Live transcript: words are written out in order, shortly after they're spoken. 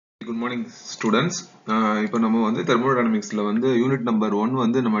Good morning, students. இப்போ நம்ம வந்து thermodynamicsல வந்து யூனிட் நம்பர் 1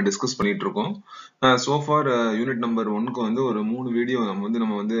 வந்து நம்ம டிஸ்கஸ் பண்ணிட்டு இருக்கோம். So far யூனிட் நம்பர் 1க்கு வந்து ஒரு 3 வீடியோ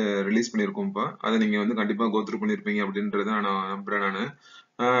நம்ம வந்து ரிலீஸ் பண்ணியிருக்கோம்ப்பா. அதை நீங்க வந்து கண்டிப்பா கோ த்ரூ பண்ணியிருப்பீங்க அப்படின்றத நான் நம்புறேன் நானு.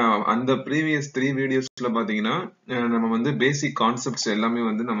 அந்த ப்ரீவியஸ் 3 வீடியோஸ்ல பாத்தீங்கன்னா நம்ம வந்து பேசிக் கான்செப்ட்ஸ் எல்லாமே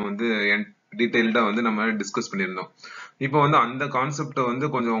வந்து நம்ம வந்து டீடைல்டா வந்து நம்ம டிஸ்கஸ் பண்ணியிருந்தோம். இப்போ வந்து அந்த கான்செப்டை வந்து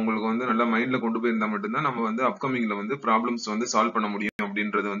கொஞ்சம் உங்களுக்கு வந்து நல்லா மைண்ட்ல கொண்டு போயிருந்தா மட்டும்தான் நம்ம வந்து அப்கமிங்ல வந்து ப்ராப்ளம்ஸ் வந்து சால்வ் பண்ண முடியும்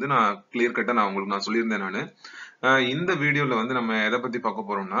அப்படின்றது வந்து நான் கிளியர் கட்டா நான் சொல்லியிருந்தேன் நானு. இந்த வீடியோல வந்து நம்ம எதை பத்தி பார்க்க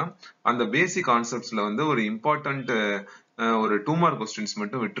போறோம்னா அந்த பேசிக் கான்செப்ட்ஸ்ல வந்து ஒரு இம்பார்ட்டன்ட் ஒரு 2 மார்க் கொஸ்டின்ஸ்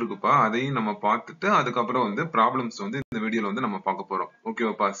மட்டும் விட்டுருக்குப்பா. அதையும் நம்ம பார்த்துட்டு அதுக்கப்புறம் வந்து ப்ராப்ளம்ஸ் வந்து இந்த வீடியோல வந்து நம்ம பார்க்க போறோம்.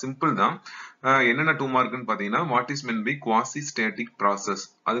 ஓகேவாப்பா, சிம்பிள் தான். என்னென்ன 2 மார்க்னு பாத்தீங்கன்னா what is men by quasi static process,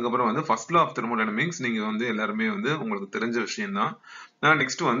 அதுக்கப்புறம் வந்து ஃபர்ஸ்ட் லா ஆஃப் தெர்மோடைனமிக்ஸ் நீங்க வந்து எல்லாருமே வந்து உங்களுக்கு தெரிஞ்ச விஷயம் தான்.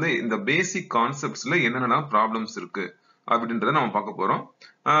 நெக்ஸ்ட் வந்து இந்த பேசிக் கான்செப்ட்ஸ்ல என்னென்ன ப்ராப்ளம்ஸ் இருக்கு அப்படின்றத நம்ம பார்க்க போறோம்.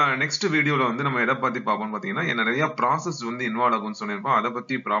 நெக்ஸ்ட் வீடியோல வந்து நம்ம எதை பத்தி பார்ப்போம்னு பாத்தீங்கன்னா நிறைய ப்ராசஸ் வந்து இன்வால்வ் ஆகும்னு சொன்னிருப்போம். அதை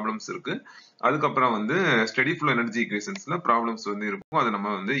பத்தி ப்ராப்ளம்ஸ் இருக்கு. அதுக்கப்புறம் வந்து ஸ்டெடி ஃப்ளோ எனர்ஜி ஈக்குவேஷன்ஸ்ல ப்ராப்ளம்ஸ் வந்து இருக்கும். அதை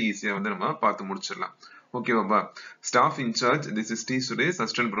நம்ம வந்து ஈஸியா வந்து நம்ம பார்த்து முடிச்சிடலாம். ஓகேவாப்பா. Staff incharge, this is D Suresh,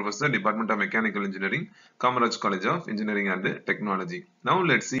 assistant professor, department of mechanical engineering, Kamaraj college of engineering and technology. Now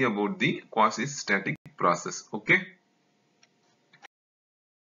let's see about the quasi static process. Okay.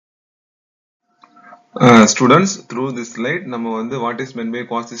 Students, through this slide நம்ம வந்து what is meant by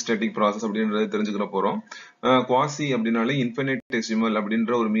quasi static process அப்படின்றத தெரிஞ்சுக்கிற போறோம். quasi அப்படினாலே infinitesimal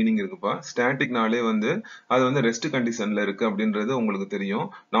அப்படின்ற ஒரு meaning இருக்குப்பா. ஸ்டாட்டிக்னாலே வந்து அது வந்து ரெஸ்ட் கண்டிஷன்ல இருக்கு அப்படின்றது உங்களுக்கு தெரியும்.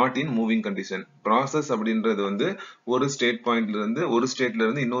 Not in moving condition. Process அப்படின்றது வந்து ஒரு ஸ்டேட் பாயிண்ட்ல இருந்து ஒரு ஸ்டேட்ல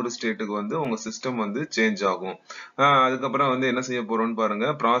இருந்து இன்னொரு ஸ்டேட்டுக்கு வந்து உங்க சிஸ்டம் வந்து சேஞ்ச் ஆகும். அதுக்கப்புறம் வந்து என்ன செய்ய போறோம்னு பாருங்க.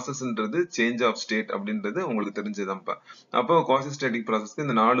 ப்ராசஸ்ன்றது சேஞ்ச் ஆஃப் ஸ்டேட் அப்படின்றது உங்களுக்கு தெரிஞ்சதுதான்ப்பா. அப்போ quasi static processக்கு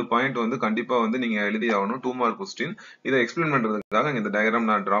இந்த 4 பாயிண்ட் வந்து கண்டிப்பா வந்து நீங்க எழுதி ஆகணும். 2 மார்க் கொஸ்டின். இதை எக்ஸ்பிளைன் பண்றதுக்காக இந்த டயக்ராம்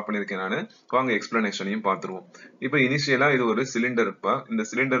நான் டிரா பண்ணிருக்கேன் நானு. வாங்க எக்ஸ்பிளனேஷனையும் பார்த்துருவோம். இப்போ இனிஷியலா இது ஒரு சிலிண்டர்ப்பா. இந்த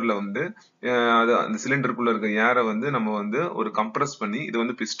சிலிண்டர்ல வந்து அந்த சிலிண்டருக்குள்ள இருக்க ஏரை வந்து நம்ம வந்து ஒரு கம்ப்ரஸ் பண்ணி, இது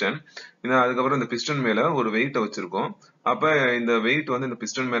வந்து பிஸ்டன். அதுக்கப்புறம் இந்த பிஸ்டன் மேல ஒரு வெயிட்டை வச்சிருக்கோம். அப்ப இந்த வெயிட் வந்து இந்த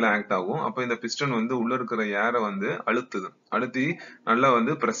பிஸ்டன் மேல ஆக்ட் ஆகும். அப்ப இந்த பிஸ்டன் வந்து உள்ள இருக்கிற ஏரை வந்து அழுத்தி நல்லா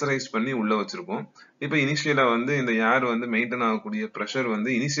வந்து பிரஷரைஸ் பண்ணி உள்ள வச்சிருக்கோம். இப்ப இனிஷியலா வந்து இந்த ஏர் வந்து மெயின்டைன் ஆகக்கூடிய பிரஷர் வந்து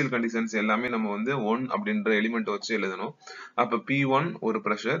இனிஷியல் கண்டிஷன்ஸ் எல்லாமே நம்ம வந்து 1 அப்படின்ற எலிமெண்ட் வச்சு எழுதணும். அப்ப P1 ஒரு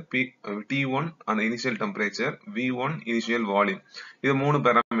பிரஷர், T1 அந்த initial temperature, V1 initial volume. இது 3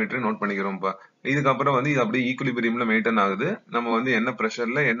 பாராமீட்டர் நோட் பண்ணிக்கிறோம்ப்பா. இதுக்கப்புறம் வந்து இது அப்படியே ஈக்குலிபிரியம்ல மெயின்டைன் ஆகுது. நம்ம வந்து என்ன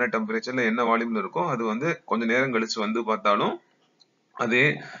பிரஷர்ல, என்ன டெம்பரேச்சர்ல, என்ன வால்யூம்ல இருக்கோ அது வந்து கொஞ்ச நேரம் கழிச்சு வந்து பார்த்தாலும் அதே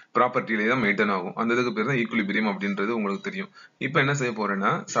ப்ராப்பர்ட்டிலே தான் மெயின்டைன் ஆகும். அந்த இதுக்கு பேர் தான் ஈக்குலிபிரியம் அப்படின்றது உங்களுக்கு தெரியும். இப்போ என்ன செய்ய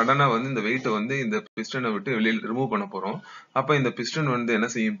போறேன்னா சடனா வந்து இந்த வெயிட்டை வந்து இந்த பிஸ்டனை விட்டு வெளியில் ரிமூவ் பண்ண போறோம். அப்ப இந்த பிஸ்டன் வந்து என்ன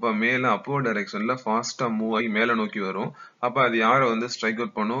செய்யும், இப்ப மேல அப்வர்ட் டைரக்ஷன்ல ஃபாஸ்டா மூவ் ஆகி மேல நோக்கி வரும். அப்ப அது யாரை வந்து ஸ்ட்ரைக்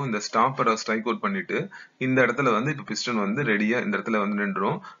அவுட் பண்ணும், இந்த ஸ்டாப்பரை ஸ்ட்ரைக் அவுட் பண்ணிட்டு இந்த இடத்துல வந்து இப்ப பிஸ்டன் வந்து ரெடியா இந்த இடத்துல வந்து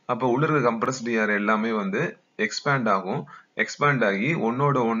நின்றுரும். அப்ப உள்ள இருக்க கம்ப்ரஸ்டு ஏர் எல்லாமே வந்து எக்ஸ்பேண்ட் ஆகும். எக்ஸ்பேண்ட் ஆகி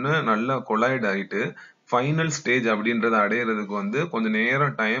ஒன்னோட ஒண்ணு நல்லா கொலாய்ட் ஆகிட்டு ஃபைனல் ஸ்டேஜ் அப்படின்றத அடையிறதுக்கு வந்து கொஞ்சம்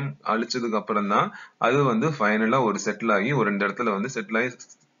நேரம் டைம் அழிச்சதுக்கு அப்புறம் தான் அது வந்து ஃபைனலா ஒரு செட்டில் ஆகி ஒரு 2 இடத்துல வந்து செட்டில் ஆகி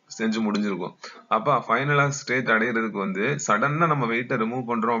செஞ்சு முடிஞ்சிருக்கும். அப்ப ஃபைனலா ஸ்டேட் அடையிறதுக்கு வந்து சடனா நம்ம வெயிட்டை ரிமூவ்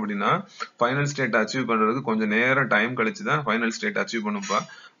பண்றோம் அப்படின்னா ஃபைனல் ஸ்டேட் அச்சீவ் பண்றதுக்கு கொஞ்சம் நேரம் டைம் கழிச்சு தான் ஃபைனல் ஸ்டேட் அச்சீவ் பண்ணும்பா.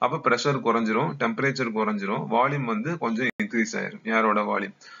 அப்ப பிரஷர் குறைஞ்சிரும், டெம்பரேச்சர் குறைஞ்சிரும், வால்யூம் வந்து கொஞ்சம் இன்க்ரீஸ் ஆயிரும், யாரோட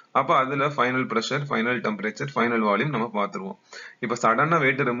வால்யூம். அப்ப அதுல final pressure, final temperature, final volume நம்ம பார்த்துருவோம். இப்ப சடனா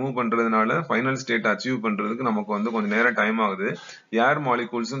வெயிட் ரிமூவ் பண்றதுனால ஃபைனல் ஸ்டேட் அச்சீவ் பண்றதுக்கு நமக்கு வந்து கொஞ்சம் நேரம் டைம் ஆகுது. ஏர்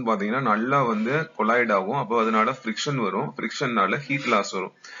மாலிகூல்ஸ் பாத்தீங்கன்னா நல்லா வந்து கொலாய்ட் ஆகும். அப்போ அதனால ஃபிரிக்ஷன் வரும். ஃபிரிக்ஷன்னால ஹீட் லாஸ்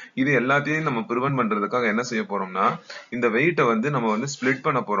வரும். இது எல்லாத்தையும் நம்ம ப்ரிவென்ட் பண்றதுக்காக என்ன செய்ய போறோம்னா இந்த வெயிட்டை வந்து நம்ம வந்து ஸ்பிளிட்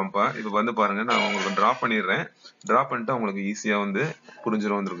பண்ண போறோம்ப்பா. இப்ப வந்து பாருங்க, நான் உங்களுக்கு டிரா பண்ணிடுறேன். டிரா பண்ணிட்டு உங்களுக்கு ஈஸியா வந்து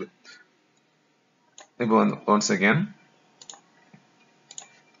புரிஞ்சிரும் வந்துருக்கு. இப்போ வந்து ஒன் செகண்ட்.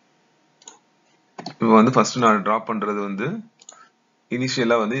 இப்போ வந்து ஃபர்ஸ்ட் நான் டிரா பண்றது வந்து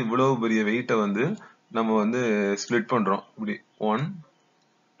இனிஷியலா வந்து இவ்வளவு பெரிய வெயிட்டை வந்து நம்ம வந்து ஸ்பிளிட் பண்றோம். இப்படி 1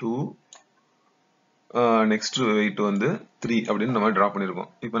 2 நெக்ஸ்ட் வெயிட் வந்து 3 அப்படின்னு நம்ம டிரா பண்ணிருக்கோம்.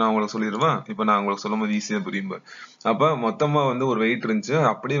 இப்போ நான் உங்களுக்கு சொல்லிடுவேன். இப்போ நான் உங்களுக்கு சொல்லும் போது ஈஸியா புரியும். அப்ப மொத்தமா வந்து ஒரு வெயிட் இருந்துச்சு,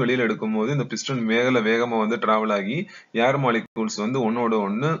 அப்படியே வெளியில எடுக்கும் போது இந்த பிஸ்டன் வேகமா வந்து டிராவல் ஆகி ஏர் மாலிகூல்ஸ் வந்து ஒன்னோட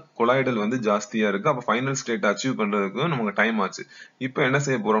ஒண்ணு கொலாய்டல் வந்து ஜாஸ்தியா இருக்கு. அப்ப ஃபைனல் ஸ்டேட் அச்சீவ் பண்றதுக்கு நமக்கு டைம் ஆச்சு. இப்போ என்ன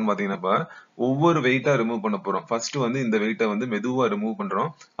செய்ய போறோம்னு பாத்தீங்கன்னா ஒவ்வொரு வெயிட்டா ரிமூவ் பண்ண போறோம். ஃபர்ஸ்ட் வந்து இந்த வெயிட்டை வந்து மெதுவா ரிமூவ் பண்றோம்.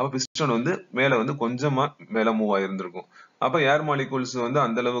 அப்ப பிஸ்டன் வந்து மேல வந்து கொஞ்சமா மேல மூவ் ஆயிருந்திருக்கும். அப்ப ஏர் மாலிகூல்ஸ் வந்து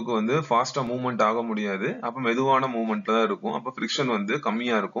அந்த அளவுக்கு வந்து ஃபாஸ்டா மூவ்மெண்ட் ஆக முடியாது. அப்ப மெதுவான மூவ்மெண்ட்ல தான் இருக்கும். அப்ப ஃபிரிக்ஷன் வந்து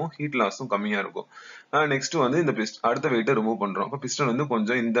கம்மியா இருக்கும், ஹீட் லாஸும் கம்மியா இருக்கும். நெக்ஸ்ட் வந்து இந்த அடுத்த வெயிட்டை ரிமூவ் பண்றோம். அப்ப பிஸ்டன் வந்து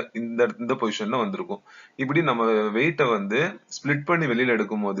கொஞ்சம் இந்த இந்த இந்த பொசிஷன்ல வந்திருக்கும். இப்படி நம்ம வெயிட்டை வந்து ஸ்பிளிட் பண்ணி வெளியில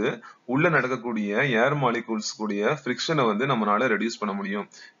எடுக்கும்போது உள்ள நடக்கக்கூடிய ஏர் மாலிகூல்ஸ் கூடிய ஃபிரிக்ஷனை வந்து நம்மளால ரெடியூஸ் பண்ண முடியும்.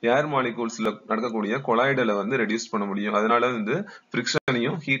 ஏர் மாலிகூல்ஸ்ல நடக்கக்கூடிய கொலாய்டலை வந்து ரெடியூஸ் பண்ண முடியும். அதனால வந்து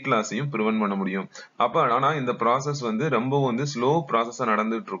ஃபிரிக்ஷனையும் ஹீட் லாஸையும் ப்ரிவென்ட் பண்ண முடியும். அப்ப ஆனா இந்த ப்ராசஸ் வந்து ரொம்ப வந்து ஸ்லோ ப்ராசஸா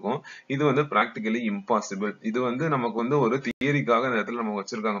நடந்துட்டு இருக்கும். இது வந்து பிராக்டிகலி இம்பாசிபிள். இது வந்து நமக்கு வந்து ஒரு தியரிக்காக இந்த இடத்துல நம்ம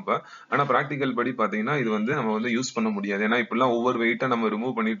வச்சிருக்காங்கப்பா. ஆனா பிராக்டிகல் படி பாத்தீங்கன்னா இது வந்து நம்ம வந்து யூஸ் பண்ண முடியாது. ஏன்னா இப்பெல்லாம் ஒவ்வொரு வெயிட்டா நம்ம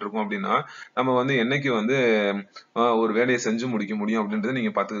ரிமூவ் பண்ணிட்டு இருக்கோம் அப்படின்னா நம்ம வந்து என்னைக்கு வந்து ஒரு வேலையை செஞ்சு முடிக்க முடியும் அப்படின்றத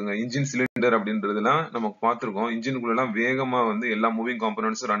நீங்க பாத்துக்கோங்க. இன்ஜின் சிலிண்டர் அப்படின்றதுலாம் நம்ம பார்த்திருக்கோம். இன்ஜினுக்குள்ள எல்லாம் வேகமா வந்து எல்லா மூவிங்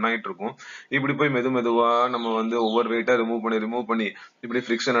காம்பனன்ட்ஸும் ரன் ஆயிட்டு இருக்கும். இப்படி போய் மெதுவா நம்ம வந்து ஒவ்வொரு வெயிட்டா ரிமூவ் பண்ணி இப்படி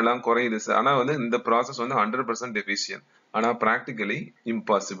ஃபிரிக்ஷன் எல்லாம் குறையுது. ஆனா வந்து இந்த ப்ராசஸ் வந்து 100% எஃபிஷியன்ட். ஆனா பிராக்டிகலி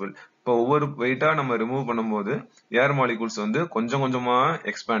இம்பாசிபிள். இப்போ ஒவ்வொரு வெயிட்டா நம்ம ரிமூவ் பண்ணும்போது ஏர் மாலிகூல்ஸ் வந்து கொஞ்சம் கொஞ்சமா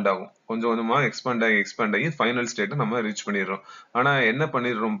எக்ஸ்பேண்ட் ஆகும். கொஞ்சம் கொஞ்சமா எக்ஸ்பேண்ட் ஆகி ஃபைனல் ஸ்டேட்டை நம்ம ரீச் பண்ணிடுறோம். ஆனா என்ன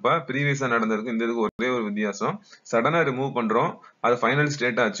பண்ணிடுறோம்ப்பா, ப்ரீவியஸா நடந்திருக்கு இந்த இதுக்கு ஒரே ஒரு வித்தியாசம். சடனா ரிமூவ் பண்றோம், அது ஃபைனல்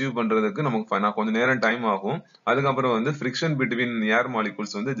ஸ்டேட்டை அச்சீவ் பண்றதுக்கு நமக்கு கொஞ்சம் நேரம் டைம் ஆகும். அதுக்கப்புறம் வந்து ஃபிரிக்ஷன் பிட்வீன் ஏர்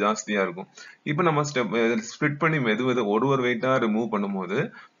மாலிகூல்ஸ் வந்து ஜாஸ்தியா இருக்கும். இப்போ நம்ம ஸ்பிளிட் பண்ணி ஒரு வெயிட்டா ரிமூவ் பண்ணும்போது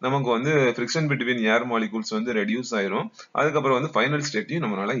நமக்கு வந்து ஃபிரிக்ஷன் பிட்வீன் ஏர் மாலிகூல்ஸ் வந்து ரெடியூஸ் ஆயிரும். அதுக்கப்புறம் வந்து ஃபைனல் ஸ்டேட்டையும்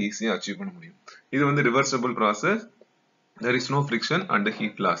நம்மளால ஈஸியா அச்சீவ் பண்ண முடியும். இது வந்து reversible process. There is no friction and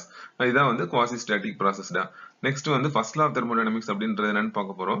heat loss. இதான் வந்து quasi static process தான். நெக்ஸ்ட் வந்து ஃபர்ஸ்ட் லா ஆஃப் தெர்மோடைனமிக்ஸ் அப்படின்றது என்னன்னு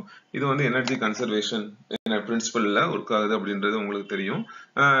பார்க்க போறோம். இது வந்து எனர்ஜி கன்சர்வேஷன் பிரின்சிபல்ல ஒர்க் ஆகுது அப்படின்றது உங்களுக்கு தெரியும்.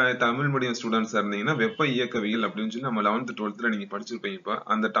 தமிழ் மீடியம் ஸ்டூடெண்ட்ஸா இருந்தீங்கன்னா வெப்ப இயக்கவியல் அப்படின்னு சொல்லி நம்ம 11th 12th நீங்க படிச்சிருப்பீங்க.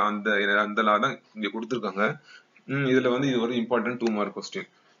 அந்த அந்த லா தான் இங்க கொடுத்துருக்காங்க. இதுல வந்து இது ஒரு important 2 mark question.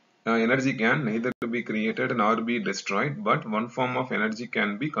 Energy can neither be created nor be destroyed, but one form of energy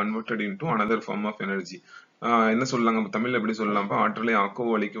can be converted into another form of energy. என்ன சொல்லலாங்க தமிழ்ல எப்படி சொல்லலாம்ப்பா, ஆற்றலை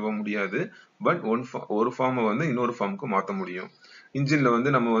ஆக்கவோ அழிக்கவோ முடியாது, பட் ஒரு ஃபார்மை வந்து இன்னொரு ஃபார்முக்கு மாற்ற முடியும். இன்ஜின்ல வந்து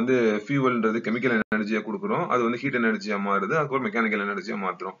நம்ம வந்து ஃபியூவல்ன்றது கெமிக்கல் எனர்ஜியா கொடுக்குறோம், அது வந்து ஹீட் எனர்ஜியா மாறுது, அதுக்கப்புறம் மெக்கானிக்கல் எனர்ஜியா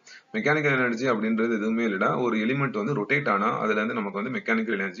மாத்துறோம். மெக்கானிக்கல் எனர்ஜி அப்படின்றது எதுவுமே இல்லடா, ஒரு எலிமெண்ட் வந்து ரொட்டேட் ஆனா அதுல இருந்து நமக்கு வந்து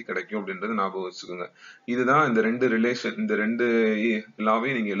மெக்கானிக்கல் எனர்ஜி கிடைக்கும் அப்படின்றது ஞாபகம் வச்சுக்கோங்க. இதுதான் இந்த ரெண்டு ரிலேஷன், இந்த ரெண்டு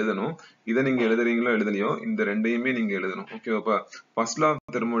லாவையும் நீங்க எழுதணும். இதை நீங்க எழுதுறீங்களோ எழுதலையோ இந்த ரெண்டையுமே நீங்க எழுதணும். ஓகேவாப்பா. ஃபர்ஸ்ட் லா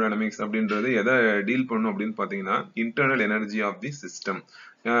ஆஃப் தெர்மோடைனமிக்ஸ் அப்படின்றது எதை டீல் பண்ணும் அப்படின்னு பாத்தீங்கன்னா internal energy of the system.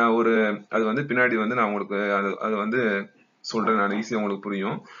 ஒரு அது வந்து பின்னாடி வந்து நான் உங்களுக்கு அது வந்து சொல்றேன், நான் ஈஸியா உங்களுக்கு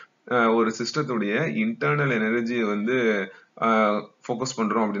புரியும். ஒரு சிஸ்டத்துடைய இன்டர்னல் எனர்ஜியை வந்து ஃபோக்கஸ்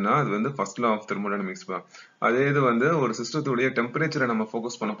பண்றோம் அப்படின்னா அது வந்து ஃபர்ஸ்ட் லா ஆஃப் தெர்மோடைனமிக்ஸ் தான். அதே இது வந்து ஒரு சிஸ்டத்துடைய டெம்பரேச்சரை நம்ம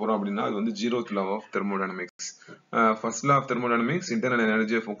ஃபோக்கஸ் பண்ண போறோம் அப்படின்னா அது வந்து 0th law of thermodynamics. First law of thermodynamics internal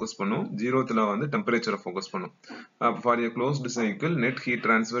எனர்ஜியை ஃபோக்கஸ் பண்ணும், 0th லா வந்து டெம்பரேச்சரை ஃபோக்கஸ் பண்ணும். For a closed cycle net heat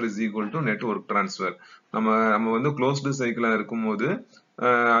transfer is equal to net work transfer. நம்ம வந்து க்ளோஸ்டு சைக்கிளா இருக்கும்போது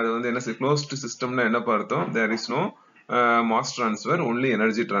அது வந்து என்ன க்ளோஸ்டு சிஸ்டம்னா என்ன பார்த்தோம், there is no mass transfer, only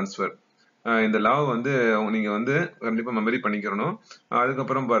energy transfer. இந்த லா வந்து நீங்க வந்து கண்டிப்பா மெமரி பண்ணிக்கிறணும்.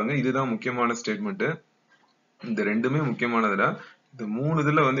 அதுக்கப்புறம் பாருங்க, இதுதான் முக்கியமான ஸ்டேட்மெண்ட். இந்த ரெண்டுமே முக்கியமானதுல இந்த 3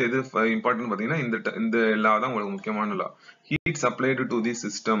 இதுல வந்து எது இம்பார்ட்டன்ட் பாத்தீங்கன்னா இந்த லா தான் உங்களுக்கு முக்கியமான லா. Heat supplied to the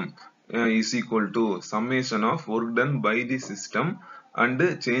system is equal to summation of work done by the system and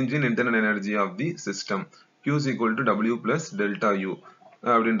change in internal energy of the system. Q is equal to W plus delta U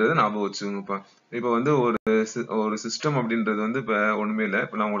அப்படின்றத ஞாபகம் வச்சுக்கோங்கப்பா. இப்ப வந்து ஒரு system அப்படின்றது வந்து இப்ப ஒண்ணுமே இல்லை.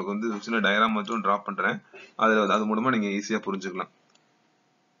 இப்ப நான் உங்களுக்கு வந்து சின்ன டயக்ராம் மட்டும் டிரா பண்றேன், அது மூலமா நீங்க ஈஸியா புரிஞ்சுக்கலாம்.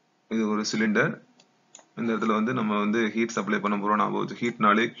 இது ஒரு சிலிண்டர். இந்த இடத்துல வந்து நம்ம வந்து ஹீட் சப்ளை பண்ண போறோம். ஞாபகம் வச்சு,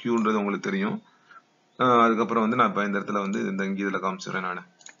 ஹீட்னாலே Qன்றது உங்களுக்கு தெரியும். அதுக்கப்புறம் வந்து நான் இப்ப இந்த இடத்துல வந்து இங்க இதுல காமிச்சிடுறேன் நானு.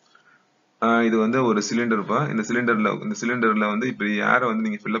 இது வந்து ஒரு சிலிண்டர்ப்பா. இந்த சிலிண்டர்ல வந்து இப்ப ஏரை வந்து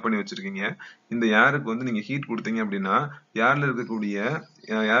நீங்க ஃபில் பண்ணி வச்சிருக்கீங்க. இந்த ஏருக்கு வந்து நீங்க ஹீட் கொடுத்தீங்க அப்படின்னா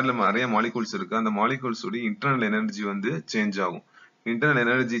ஏர்ல நிறைய மாலிகூல்ஸ் இருக்கு. அந்த மாலிகூல்ஸ் உடைய இன்டர்னல் எனர்ஜி வந்து சேஞ்ச் ஆகும். இன்டர்னல்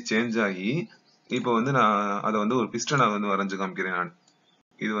எனர்ஜி சேஞ்ச் ஆகி இப்ப வந்து நான் அதை வந்து ஒரு பிஸ்டனை வந்து வரைஞ்சு காமிக்கிறேன் நான்.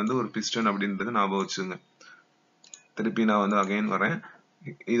 இது வந்து ஒரு பிஸ்டன் அப்படின்றது ஞாபகம் வச்சுங்க. திருப்பி நான் வந்து அகைன் வரேன்.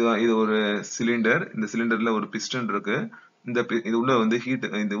 இது ஒரு சிலிண்டர். இந்த சிலிண்டர்ல ஒரு பிஸ்டன் இருக்கு. இது உள்ள வந்து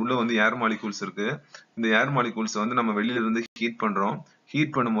இது உள்ள வந்து ஏர் மாலிகூல்ஸ் இருக்கு. இந்த ஏர் மாலிகூல்ஸ் வந்து நம்ம வெளியில இருந்து ஹீட் பண்றோம்.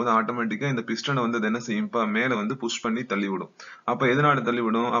 ஹீட் பண்ணும்போது ஆட்டோமேட்டிக்கா இந்த பிஸ்டனை வந்து என்ன செய்யும், மேல வந்து புஷ் பண்ணி தள்ளி விடும். அப்ப எதனால தள்ளி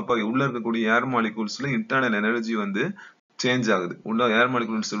விடும், அப்ப உள்ள இருக்கக்கூடிய ஏர் மாலிகூல்ஸ்ல இன்டர்னல் எனர்ஜி வந்து சேஞ்ச் ஆகுது. உள்ள ஏர்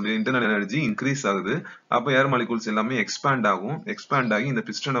மாலிகூல்ஸ் இன்டர்னல் எனர்ஜி இன்க்ரீஸ் ஆகுது. அப்ப ஏர் மாலிகூல்ஸ் எல்லாமே எக்ஸ்பேண்ட் ஆகும். எக்ஸ்பேண்ட் ஆகி இந்த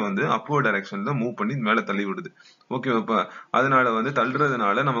பிஸ்டனை வந்து அப்வர்ட் டைரக்ஷன்ல மூவ் பண்ணி மேல தள்ளி விடுது. ஓகேவாப்பா. அதனால வந்து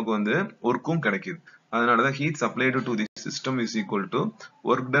தள்ளுறதுனால நமக்கு வந்து ஒர்க்கும் கிடைக்குது. அதனாலதான் heat supplied to the system is equal to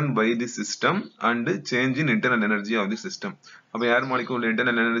work done by the system and change in internal energy of the system. அப்ப ஏர் மாலிக்யூல்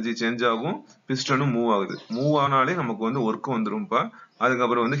internal energy சேஞ்ச் ஆகும், பிஸ்டனும் மூவ் ஆகுது. மூவ் ஆனாலே நமக்கு வந்து ஒர்க் வந்துரும்பா.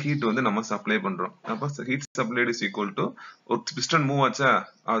 அதுக்கப்புறம் வந்து ஹீட் வந்து நம்ம சப்ளை பண்றோம். அப்ப heat supplied is equal to ஒரு பிஸ்டன் மூவ் ஆச்சா,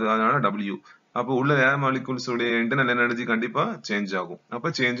 அதனால W. அப்போ உள்ள ஏர் மாலிக்யூல்ஸ் உடைய இன்டர்னல் எனர்ஜி கண்டிப்பா சேஞ்ச் ஆகும்.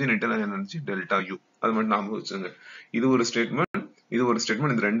 அப்ப change in internal energy delta U. அது மட்டும் ஞாபகம் வச்சுங்க. இது ஒரு ஸ்டேட்மெண்ட், இது ஒரு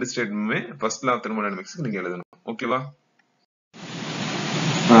ஸ்டேட்மெண்ட். இந்த ரெண்டு ஸ்டேட்மெண்ட்டுமே ஃபர்ஸ்ட் லா ஆஃப் தெர்மோடைனமிக்ஸ்க்கு நீங்க எழுதணும். ஓகேவா?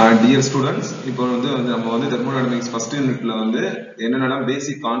 டியர் ஸ்டூடெண்ட்ஸ், இப்போ வந்து நம்ம வந்து தெர்மோடைனமிக்ஸ் ஃபர்ஸ்ட் யூனிட்ல வந்து என்னென்ன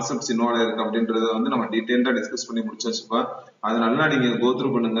பேசிக் கான்செப்ட்ஸ் இன்வால்வ் இருக்கு அப்படின்றத வந்து நம்ம டீடைலா டிஸ்கஸ் பண்ணி முடிச்சாச்சுப்பா. அதை நல்லா நீங்க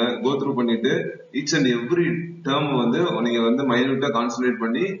கோத்ரூ பண்ணுங்க. கோத்ரூ பண்ணிட்டு ஈச் அண்ட் எவ்ரி டேர்ம் வந்து நீங்க வந்து மைன்யூட்டா கான்சென்ட்ரேட்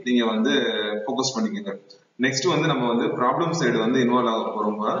பண்ணி நீங்க வந்து ஃபோக்கஸ் பண்ணிக்கோங்க. நெக்ஸ்ட் வந்து நம்ம வந்து ப்ராப்ளம் சைடு வந்து இன்வால்வ் ஆக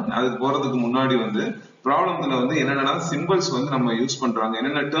போறோம். அதுக்கு போறதுக்கு முன்னாடி வந்து ப்ராப்ளம்ல வந்து என்னென்ன சிம்பிள்ஸ் வந்து நம்ம யூஸ் பண்றாங்க,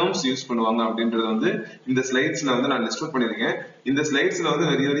 என்னென்ன டேர்ம்ஸ் யூஸ் பண்ணுவாங்க அப்படின்றது வந்து இந்த ஸ்லைட்ஸ்ல வந்து நான் லிஸ்ட் அவுட் பண்ணிருக்கேன். இந்த ஸ்லைட்ஸ்ல வந்து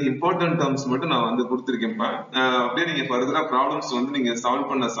வெரி வெரி இம்பார்ட்டன்ட் டேர்ம்ஸ் மட்டும் நான் வந்து கொடுத்திருக்கேன்ப்பா. அப்படியே நீங்க ஃபர்தரா ப்ராப்ளம்ஸ் வந்து நீங்க சால்வ்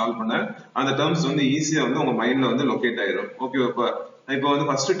பண்ண அந்த டேர்ம்ஸ் வந்து ஈஸியா வந்து உங்க மைண்ட்ல வந்து லொகேட் ஆயிடும். ஓகேவாப்பா? இப்போ வந்து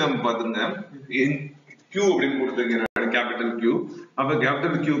ஃபர்ஸ்ட் டேர்ம் பாத்துங்க, Q அப்படின்னு கொடுத்திருக்கேன், கேபிட்டல் Q. அப்ப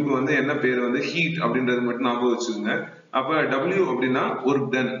கேபிட்டல் Qக்கு வந்து என்ன பேர் வந்து ஹீட் அப்படின்றது மட்டும் ஞாபகம் வச்சுக்கோங்க. அப்ப W அப்படின்னா ஒர்க்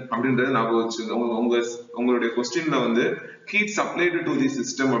டன் அப்படின்றது ஞாபகம் வச்சுக்கோங்க. உங்களுடைய கொஸ்டின்ல வந்து heat supplied to the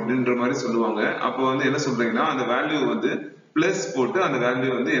system அப்படின்ற மாதிரி சொல்லுவாங்க. அப்ப வந்து என்ன சொல்றீங்கன்னா அந்த வேல்யூ வந்து பிளஸ் போட்டு அந்த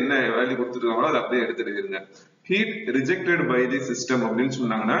வேல்யூ வந்து என்ன வேல்யூ கொடுத்துருக்காங்களோ அதை அப்படியே எடுத்துடுங்க. Heat rejected by the system அப்படின்னு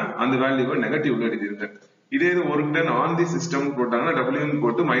சொன்னாங்கன்னா அந்த வேல்யூவை நெகட்டிவ்ல எழுதிருங்க. இதே இது work done on the system போட்டாங்கன்னா W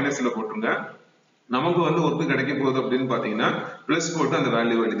போட்டு மைனஸ்ல போட்டுருங்க. நமக்கு வந்து ஒர்க் கிடைக்க போகுது அப்படின்னு பாத்தீங்கன்னா பிளஸ் போட்டு அந்த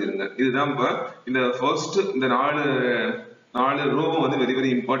வேல்யூ எழுதிருங்க. இதுதான் இப்ப இந்த ஃபர்ஸ்ட் இந்த நாலு ரோ வந்து வெரி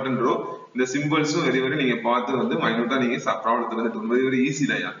வெரி இம்பார்ட்டன்ட் ரோ. இந்த சிம்பிள்ஸும் வெரி வெரி நீங்க பார்த்து வந்து மைனூட்டா நீங்க ப்ராப்ளத்துல வந்து வெரி வெரி ஈஸி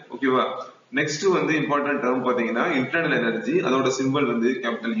தான். ஓகேவா? நெக்ஸ்ட் வந்து இம்பார்ட்டன்ட் டேர்ம் பாத்தீங்கன்னா இன்டர்னல் எனர்ஜி, அதோட சிம்பிள் வந்து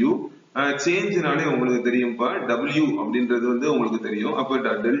கேபிட்டல் U. சேஞ்ச்னாலே உங்களுக்கு தெரியும்பா, W அப்படின்றது வந்து உங்களுக்கு தெரியும். அப்ப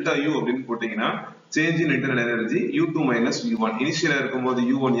டெல்டா U அப்படின்னு போட்டீங்கன்னா change in internal energy U2 minus U1. இனிஷியலா இருக்கும்போது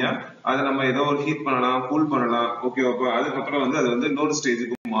U1 அதை நம்ம ஏதோ ஒரு ஹீட் பண்ணலாம், கூல் பண்ணலாம். ஓகேவாப்பா? அதுக்கப்புறம் வந்து அது வந்து இன்னொரு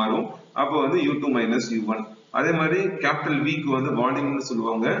ஸ்டேஜுக்கு மாறும். அப்போ வந்து U2 minus U1. அதே மாதிரி கேபிட்டல் Vக்கு வந்து வால்யூம்னு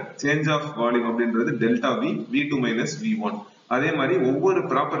சொல்லுவாங்க. சேஞ்ச் ஆஃப் வால்யூம் அப்படின்றது delta V, V2 minus V1. அதே மாதிரி ஒவ்வொரு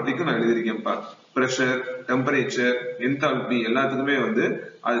ப்ராப்பர்ட்டிக்கும் நான் எழுதிருக்கேன்ப்பா. பிரஷர், டெம்பரேச்சர், என்தால்பி எல்லாத்துக்குமே வந்து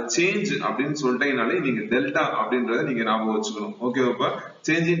அது சேஞ்ச் அப்படின்னு சொல்லிட்டீங்கனாலே நீங்க டெல்டா அப்படின்றத நீங்க ஞாபகம் வச்சுக்கணும். ஓகேவாப்பா?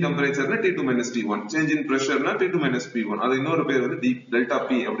 Change in டெம்பரேச்சர்னா T2 minus T1, change in பிரஷர்னா T2 minus P1. அது இன்னொரு பேர் வந்து டெல்டா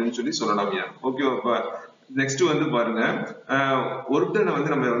P அப்படின்னு சொல்லி சொல்லலாம்யா. ஓகேவாப்பா? நெக்ஸ்ட் வந்து பாருங்க, ஒர்க் டனை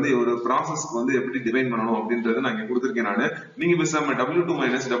வந்து நம்ம வந்து ஒரு ப்ராசஸ்க்கு வந்து எப்படி டிவைன் பண்ணணும் அப்படின்றத நான் இங்க கொடுத்திருக்கேன். நானு நீங்க பேசாம W2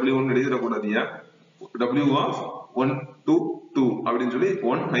 minus W1 எழுதிடக்கூடாதியா. W of 1 to 2 அப்படின்னு சொல்லி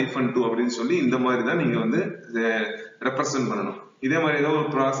 1-2 அப்படின்னு சொல்லி இந்த மாதிரி தான் நீங்க வந்து ரெப்ரசென்ட் பண்ணணும். இதே மாதிரி ஏதோ ஒரு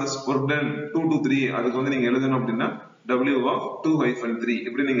ப்ராசஸ் ஒர்க் டன் 2 to 3 அதுக்கு வந்து நீங்க எழுதணும் அப்படின்னா W of 2-3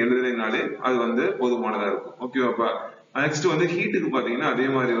 இப்படி நீங்க எழுதுறதுனாலே அது வந்து போதுமானதா இருக்கும். ஓகேவாப்பா? நெக்ஸ்ட் வந்து ஹீட்டுக்கு பாத்தீங்கன்னா அதே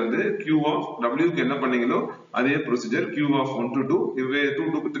மாதிரி வந்து Q of Wக்கு என்ன பண்ணீங்களோ அதே procedure Q of 1 to 2, 2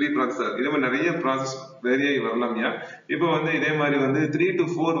 to 3 process. இதே மாதிரி நிறைய ப்ராசஸ் வேரியாகி வரலாம்யா. இப்போ வந்து இதே மாதிரி வந்து 3 to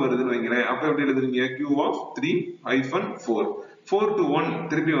 4 வருதுன்னு வைங்களேன். அப்ப எப்படி எழுதுறீங்க? Q of 3-4. 4 to 1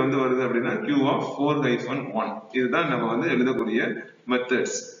 திருப்பி வந்து வருது அப்படின்னா Q of 4-1. இதுதான் நம்ம வந்து எழுதக்கூடிய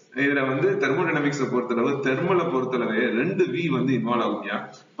மெத்தட்ஸ். இதுல வந்து தெர்மோடைனமிக்ஸ் பொறுத்தளவு தெர்மலை பொறுத்தளவு 2 V வந்து இன்வால்வ் ஆகும்யா.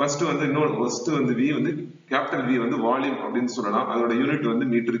 ஃபர்ஸ்ட் வந்து V வந்து கேபிட்டல் V வந்து வால்யூம் அப்படின்னு சொல்லலாம். அதோட யூனிட் வந்து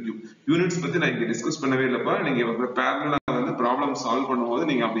மீட்டர் கியூப். யூனிட்ஸ் பத்தி நான் இங்க டிஸ்கஸ் பண்ணவே இல்லப்பா. நீங்க பேரலா வந்து ப்ராப்ளம் சால்வ் பண்ணும்போது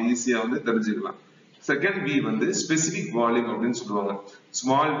நீங்க அப்படி ஈஸியா வந்து தெரிஞ்சுக்கலாம். செகண்ட் V வந்து ஸ்பெசிபிக் வால்யூம் அப்படின்னு சொல்லுவாங்க.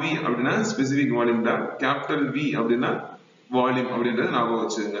 ஸ்மால் V அப்படின்னா ஸ்பெசிபிக் வால்யூம் தான். கேபிட்டல் V அப்படின்னா வால்யூம் அப்படின்றத ஞாபகம்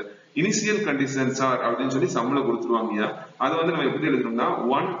வச்சுக்கோங்க. இனிஷியல் கண்டிஷன்ஸ் ஆர் அப்படின்னு சொல்லி சம்பளம் கொடுத்துருவாங்க. அதை வந்து நம்ம எப்படி எழுதணும்னா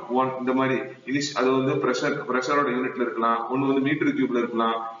 1 இந்த மாதிரி அது வந்து பிரஷரோட யூனிட்ல இருக்கலாம், ஒன்னு வந்து மீட்டர் கியூப்ல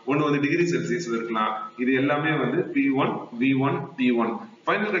இருக்கலாம், ஒன்னு வந்து டிகிரி செல்சியஸ்ல இருக்கலாம். இது எல்லாமே வந்து P1, V1, T1.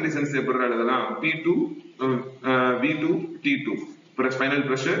 Final conditions எப்படி எழுதலாம்? P2, V2, T2. Final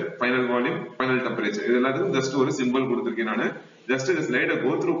pressure, final volume, final temperature. இது எல்லாத்துக்கும் ஜஸ்ட் ஒரு சிம்பிள் கொடுத்துருக்கேன். நான் ஜஸ்ட் இந்த ஸ்லைடை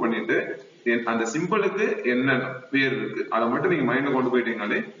கோ த்ரூ பண்ணிட்டு அந்த சிம்பிளுக்கு என்ன பேர் இருக்கு அதை மட்டும் நீங்க மைண்ட்ல கொண்டு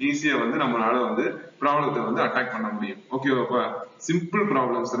போயிட்டீங்கனாலே ஈஸியா வந்து நம்மளால வந்து ப்ராப்ளத்தை வந்து அட்டாக் பண்ண முடியும். ஓகேவாப்பா? சிம்பிள்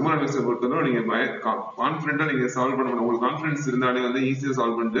ப்ராப்ளம்ஸ் தெர்மோடைனமிக்ஸ் பொறுத்தவரை நீங்க கான்ஃபிடென்ட்டா நீங்க சால்வ் பண்ண முடியும். உங்களுக்கு கான்ஃபிடன்ஸ் இருந்தாலே வந்து ஈஸியா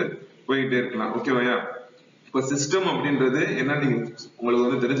சால்வ் பண்ணிட்டு போயிட்டே இருக்கலாம். ஓகேவாயா? இப்ப சிஸ்டம் அப்படின்றது என்ன நீங்க உங்களுக்கு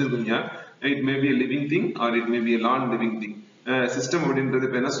வந்து தெரிஞ்சிருக்கீங்க. It may be a living thing or it may be a non living thing. System அப்படின்றது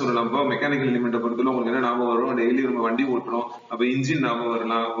இப்ப என்ன சொல்லலாம், மெக்கானிக்கல் எலிமெண்ட் பொறுத்தவரை உங்களுக்கு என்ன ஞாபகம் வரும்? டெய்லி நம்ம வண்டி ஓட்டுறோம், அப்ப இன்ஜின் ஞாபகம்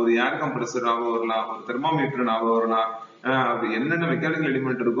வரலாம், ஒரு ஏர் கம்ப்ரஸர் ஞாபகம் வரலாம், ஒரு தெர்மோமீட்டர் ஞாபகம் வரலாம். அப்படி என்னென்ன மெக்கானிக்கல்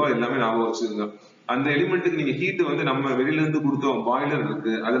எலிமெண்ட் இருக்கோ எல்லாமே ஞாபகம் வச்சுக்கோங்க. அந்த எலிமெண்ட்டுக்கு நீங்க ஹீட் வந்து நம்ம வெளியில இருந்து கொடுத்தோம், பாய்லர்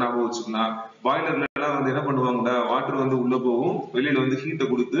இருக்கு, அதை நாம வச்சுக்கலாம். பாய்லர்ல எல்லாம் வந்து என்ன பண்ணுவாங்கன்னா வாட்டர் வந்து உள்ள போகும், வெளியில வந்து ஹீட்டை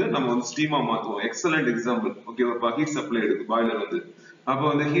கொடுத்து நம்ம வந்து ஸ்டீமா மாத்துவோம். Excellent example. ஓகேவா? ஹீட் சப்ளை எடுக்கு பாய்லர் வந்து. அப்ப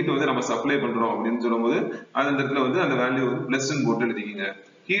வந்து ஹீட் வந்து நம்ம சப்ளை பண்றோம் அப்படின்னு சொல்லும்போது அந்த இடத்துல வந்து அந்த வேல்யூ வந்து பிளஸ் போட்டு எழுதிக்கிங்க.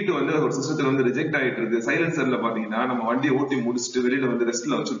 ஹீட் வந்து ஒரு சிஸ்டத்துல வந்து ரிஜெக்ட் ஆயிட்டு இருக்கு. சைலன்சர்ல பாத்தீங்கன்னா நம்ம வண்டியை ஓட்டி முடிச்சுட்டு வெளியில வந்து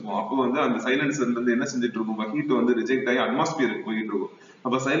ரெஸ்ட்ல வச்சிருப்போம். அப்போ வந்து அந்த சைலன்சர்ல இருந்து என்ன செஞ்சுட்டு இருக்கும், ஹீட் வந்து ரிஜெக்ட் ஆகி அட்மாஸ்பியருக்கு போயிட்டு இருக்கும்.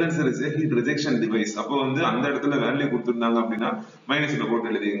 அப்ப silencer is heat rejection device. அப்போ வந்து அந்த இடத்துல வேல்யூ கொடுத்துருந்தாங்க அப்படின்னா மைனஸ்ல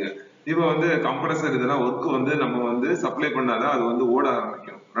போட்டு எழுதிங்க. இப்போ வந்து கம்ப்ரஸர் இதெல்லாம் ஒர்க் வந்து நம்ம வந்து சப்ளை பண்ணாதான் அது வந்து ஓட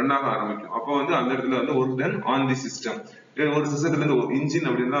ஆரம்பிக்கும், ரன் ஆக ஆரம்பிக்கும். அப்போ வந்து அந்த இடத்துல வந்து work done on the system. ஒரு சிஸ்டத்துல இருந்து ஒரு இன்ஜின்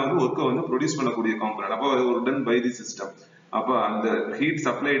அப்படின்னா வந்து ஒர்க்கை வந்து ப்ரொடியூஸ் பண்ணக்கூடிய காம்பனன்ட். அப்போ அது work done by the system. அப்ப அந்த heat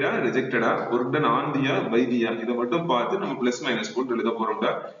சப்ளைடா ரிஜெக்டடா, work done on Diya by தியா, இதை மட்டும் பார்த்து நம்ம பிளஸ் மைனஸ் போட்டு எழுத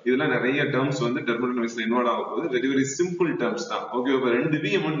போறோம்டா. இதெல்லாம் நிறைய டேர்ம்ஸ் வந்து தெர்மோடைனமிக்ஸ்ல இன்வால்வ் ஆக போகுது. வெரி வெரி சிம்பிள் டேர்ம்ஸ் தான். ஓகே, இப்ப 2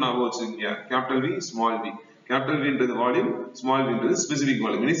 வி மட்டும் ஞாபகம் வச்சுக்கோங்க. Capital we, small we. Capital வின்றது volume, small வின்றது specific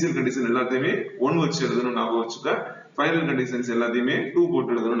volume. Initial condition எல்லாத்தையுமே 1 வச்சு எழுதணும் ஞாபகம் வச்சுக்க. ஃபைனல் கண்டிஷன்ஸ் எல்லாத்தையுமே 2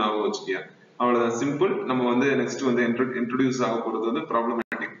 போட்டு எழுதணும் ஞாபகம் வச்சுக்க. அவ்வளவுதான், சிம்பிள். நம்ம வந்து நெக்ஸ்ட் வந்து இன்ட்ரோடியூஸ் ஆக போறது வந்து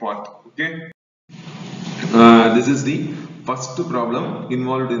problematic part. Okay, this is the first problem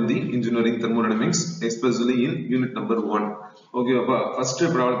involved in the engineering thermodynamics, especially in unit number 1. Okay அப்பா, first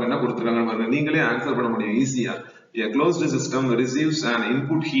problem என்ன கொடுத்திருக்காங்க பாருங்க, நீங்களே ஆன்சர் பண்ண முடியும் ஈஸியா. A closed system receives an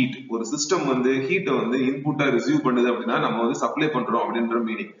input heat. ஒரு சிஸ்டம் வந்து ஹீட்டை வந்து இன்புட்டா ரிசீவ் பண்ணுது அப்படின்னா நம்ம வந்து சப்ளை பண்றோம் அப்படின்ற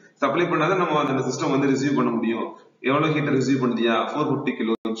மீனிங். சப்ளை பண்ணாதான் நம்ம அந்த சிஸ்டம் வந்து ரிசீவ் பண்ண முடியும். எவ்வளவு ஹீட்டை receive பண்ணுதியா? 450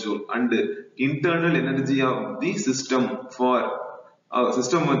 kilo joule. And internal energy of the system for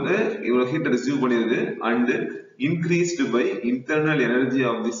system வந்து இவ்வளவு heat receive பண்ணிருது and increased by internal energy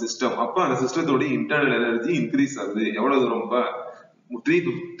of the system. அப்ப அந்த சிஸ்டத்தோட இன்டர்னல் எனர்ஜி இன்க்ரீஸ் ஆகுது. எவ்வளவு தூரம்?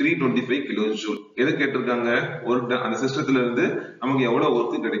 325 கிலோ ஜூல். எதை கேட்டிருக்காங்க? ஒர்க். அந்த சிஸ்டத்துல இருந்து நமக்கு எவ்வளவு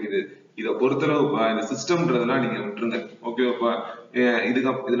ஒர்க் கிடைக்குது. இதை பொறுத்தளவுப்பா இந்த சிஸ்டம்ன்றதெல்லாம் நீங்க விட்டுருங்க. ஓகேவாப்பா?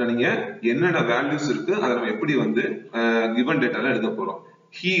 இதுல நீங்க என்னென்ன வேல்யூஸ் இருக்கு அதை நம்ம எப்படி வந்து கிவன் டேட்டால எழுத போறோம்.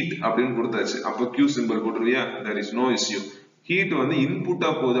 ஹீட் அப்படின்னு கொடுத்தாச்சு, அப்ப Q simple போட்டுருவியா? there is no issue. Heat வந்து இன்புட்டா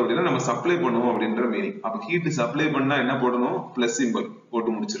போகுது அப்படின்னா நம்ம சப்ளை பண்ணுவோம் அப்படின்ற மீனிங். அப்ப ஹீட் சப்ளை பண்ணா என்ன போடணும்? பிளஸ் சிம்பிள் போட்டு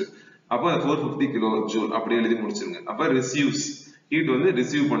முடிச்சிரு. அப்ப 450 கிலோ ஜூல் அப்படி எழுதி முடிச்சிருங்க. அப்ப ரிசீவ்ஸ், ஹீட் வந்து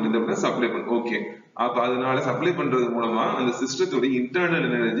ரிசீவ் பண்ணுது அப்படின்னா சப்ளை பண்ணு. ஓகே, அப்ப அதனால சப்ளை பண்றது மூலமா அந்த சிஸ்டத்தோட இன்டர்னல்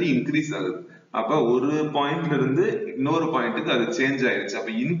எனர்ஜி இன்க்ரீஸ் ஆகுது. அப்ப ஒரு பாயிண்ட்ல இருந்து இன்னொரு பாயிண்ட்டுக்கு அது சேஞ்ச் ஆயிருச்சு.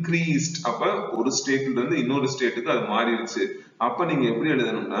 அப்ப இன்க்ரீஸ்ட், அப்ப ஒரு ஸ்டேட்ல இருந்து இன்னொரு ஸ்டேட்டுக்கு அது மாறிடுச்சு. அப்ப நீங்க எப்படி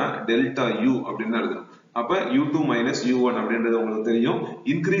எழுதணும்னா டெல்டா யூ அப்படின்னு எழுதணும். அப்ப U2 மைனஸ் U1 அப்படின்றது உங்களுக்கு தெரியும்.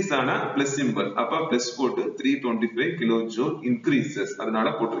 இன்க்ரீஸ் ஆனா பிளஸ் சிம்பிள், அப்ப பிளஸ் போட்டு 325 கிலோ ஜூல் இன்க்ரீசஸ்,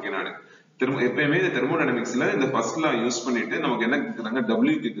 அதனால போட்டிருக்கேன் நானு. எப்பயுமே இந்த தெர்மோடைனமிக்ஸ்ல இந்த ஃபர்ஸ்ட் லா யூஸ் பண்ணிட்டு நமக்கு என்ன கேக்குறாங்க?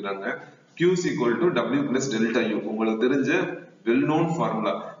 W கேக்குறாங்க. Q is equal to W plus delta U. உங்களுக்கு தெரிஞ்ச வெல் நோன்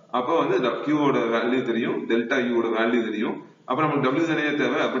ஃபார்முலா. அப்ப வந்து Q ஓட வேல்யூ தெரியும், டெல்டா U ஓட வேல்யூ தெரியும். அப்ப நமக்கு W தானே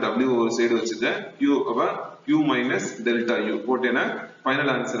தேவை. அப்ப W ஒரு சைடு வச்சுக்க. Q மைனஸ் டெல்டா U போட்டேன்னா ஃபைனல்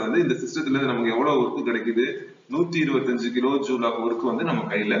ஆன்சர் வந்து இந்த சிஸ்டத்துல இருந்து நமக்கு எவ்வளவு ஒர்க் கிடைக்குது? 125 கிலோ ஜூல் ஆஃப் ஒர்க் வந்து நம்ம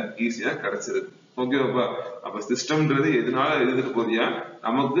கையில ஈஸியா கிடைச்சிருது. ஓகேவாப்பா? அப்ப சிஸ்டம்ன்றது எதனால எழுதிட்டு போதியா?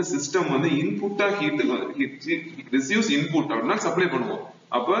 நமக்கு சிஸ்டம் வந்து இன்புட்டா ஹீட்டுக்கு ரிசீவ்ஸ் இன்புட் அப்படின்னா சப்ளை பண்ணுவோம்.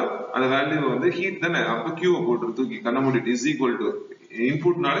 அப்ப அந்த வேல்யூ வந்து ஹீட் தானே. அப்ப Q போட்டு தூக்கி கண்ண மூடிட்டு இஸ் ஈக்குவல் டு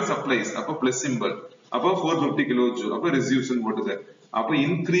இன்புட்னால சப்ளைஸ், அப்ப பிளஸ் சிம்பிள், அப்ப 450 கிலோ ஜூல், அப்ப ரிசீவ்ஸ் போட்டுக்க. அப்ப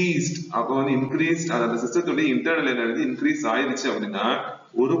இன்க்ரீஸ்ட், அப்ப வந்து இன்க்ரீஸ்ட் அந்த சிஸ்டத்தோட இன்டர்னல் எனர்ஜி இன்க்ரீஸ் ஆயிருச்சு அப்படின்னா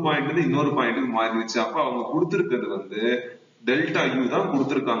ஒரு பாயிண்ட்ல இருந்து இன்னொரு பாயிண்ட்டுக்கு மாறிடுச்சு. அப்ப அவங்க கொடுத்திருக்கிறது வந்து டெல்டா யூ தான்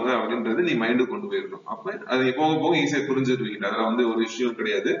கொடுத்திருக்காங்க அப்படின்றது நீ மைண்டு கொண்டு போயிருக்கணும். அப்ப அது போக போக ஈஸியா புரிஞ்சிருவீங்க. அதுல வந்து ஒரு விஷயம்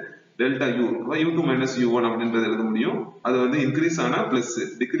கிடையாது. Delta you U2 minus U1 அப்படின்றது எழுத முடியும். அது வந்து இன்க்ரீஸ் ஆனா பிளஸ்,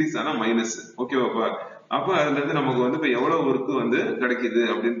 டிக்ரீஸ் ஆனா மைனஸ். ஓகேவாப்பா? அப்ப அதுல இருந்து நமக்கு வந்து இப்ப எவ்வளவு ஒர்க் வந்து கிடைக்குது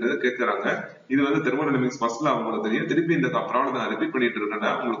அப்படின்றத கேட்கறாங்க. இது வந்து தெர்மோடைனமிக்ஸ் ஃபர்ஸ்ட்ல அவங்களுக்கு தெரியும். திருப்பி இந்த ப்ராப்ளம் நான் ரிப்பீட் பண்ணிட்டு இருக்கேன்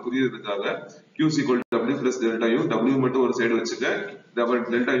உங்களுக்கு புரியுறதுக்காக. Q is equal to W plus delta U. W மட்டும் ஒரு சைடு வச்சுக்க,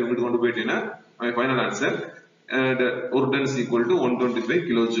 டெல்டா யூ மட்டும் கொண்டு போயிட்டீங்கன்னா final answer work done is equal to 125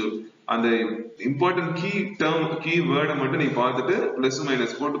 kilo joule. அந்த இம்பார்ட்டன்ட் கீ வேர்டை மட்டும் நீ பார்த்துட்டு பிளஸ்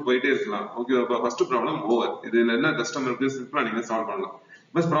மைனஸ் போட்டு போயிட்டே இருக்கலாம். ஓகேவா? First problem over. இதுல என்ன கஷ்டம் இருக்கு? சிம்பிளா நீங்க சால்வ் பண்ணலாம்.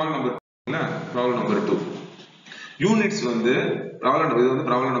 Bus problem number problem number 2 units வந்து இது வந்து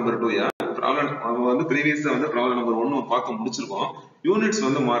ப்ராப்ளம் நம்பர் 2. நம்ம வந்து ப்ரீவியஸா வந்து ப்ராப்ளம் நம்பர் 1 பார்த்து முடிச்சிருக்கோம். யூனிட்ஸ்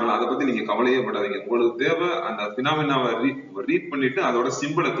வந்து மாறலாம், அதை பத்தி நீங்க கவலையே படாதீங்க. உங்களுக்கு தேவை அந்த பினாமினாவை ரீட் பண்ணிட்டு அதோட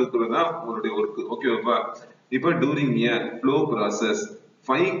சிம்பிளை தூக்குறது தான் உங்களுடைய ஒர்க். ஓகேவா? இப்ப touring A flow process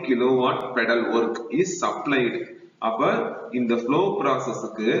 5 kilowatt pedal work is supplied. அப்ப இந்த flow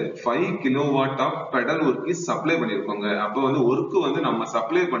ப்ராசஸ்க்கு 5 kilowatt of pedal work is supply பண்ணிருக்கோங்க. அப்ப வந்து ஒர்க் வந்து நம்ம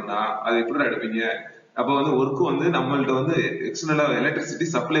சப்ளை பண்ணா அதை எப்படி எடுப்பீங்க? அப்ப வந்து ஒர்க் வந்து நம்மள்ட்ட வந்து எக்ஸ்டர்னலா எலக்ட்ரிசிட்டி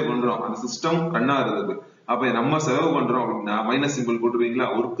சப்ளை பண்றோம், அந்த சிஸ்டம் கண்ணா இருக்குது. அப்ப நம்ம செலவு பண்றோம் அப்படின்னா மைனஸ் சிம்பிள் போட்டுருவீங்களா,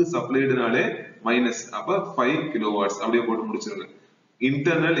 ஒர்க் சப்ளைடுனாலே மைனஸ், அப்ப 5 கிலோவாட்ஸ் அப்படியே போட்டு முடிச்சிருங்க.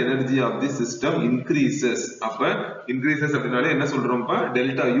 internal energy of the system increases. அப்ப increases அப்படினாலே என்ன சொல்றோம்ப்பா,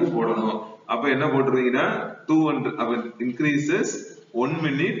 டெல்டா U போடணும். அப்ப என்ன போட்டுருவீங்கன்னா 200, அப்ப increases 1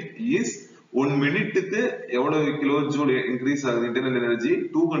 minute is 1 மினிட்டுக்கு எவ்வளவு கிலோ ஜூல் இன்க்ரீஸ் ஆகுது இன்டர்னல் எனர்ஜி,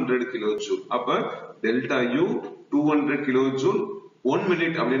 200 கிலோ ஜூல். அப்ப delta U 200 kilo joule 1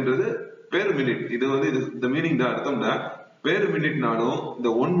 minute அப்படின்றது பெர் மினிட். இது வந்து இந்த மீனிங் தான், அர்த்தம்டா பெர் மினிட்னாலும் இந்த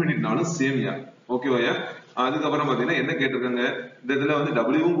 1 மினிட்னாலும் சேமியா. ஓகேவாயா? அதுக்கப்புறம் பாத்தீங்கன்னா என்ன கேட்டிருக்காங்க, இந்த இதுல வந்து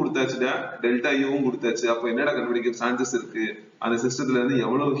டபிள்யூவும் கொடுத்தாச்சுடா, டெல்டா யூவும் கொடுத்தாச்சு. அப்ப என்னடா கண்டுபிடிக்க சான்சஸ் இருக்கு, அந்த சிஸ்டத்துல இருந்து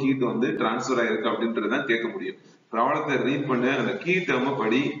எவ்வளவு ஹீட் வந்து டிரான்ஸ்பர் ஆயிருக்கு அப்படின்றதான் கேட்க முடியும். ப்ராப்ளத்தை ரீட் பண்ண, அந்த கீ டேர்மை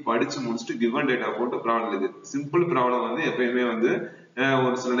படிச்சு முடிச்சுட்டு கிவன் டேட்டா போட்டு ப்ராப்ளம் எழுது. சிம்பிள் ப்ராப்ளம் வந்து எப்பயுமே வந்து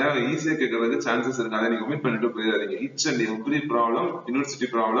ஒரு சில நேரம் ஈஸியா கேட்கறதுக்கு சான்சஸ் இருக்கு, அதை நீங்க ஒமிட் பண்ணிட்டு போயிடாதீங்க. It's and every problem, university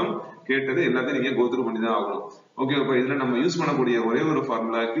problem கேட்டது எல்லாத்தையும் நீங்க கோ த்ரூ பண்ணி தான் ஆகணும். ஓகேப்பா? இதுல நம்ம யூஸ் பண்ணக்கூடிய ஒரே ஒரு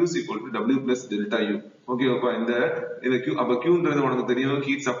formula Q = W + delta U. ஓகேப்பா? இந்த Q, அப்ப Qன்றது உனக்கு தெரியும்,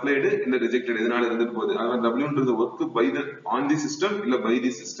 ஹீட் சப்ளைடு இல்ல ரிஜெக்டட், எதனால இருந்துட்டு போகுது. அதனால Wன்றது work by the on the system இல்ல by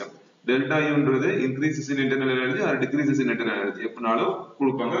the system. Delta Uன்றது increases in internal energy or decreases in internal energy, எப்பனாலும்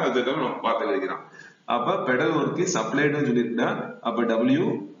கொடுப்பாங்க. அதுதான் நம்ம பார்த்து எழுதிக்கலாம். அப்ப பெடல் ஒர்க் சப்ளைடுன்னு சொல்லிட்டா, அப்ப W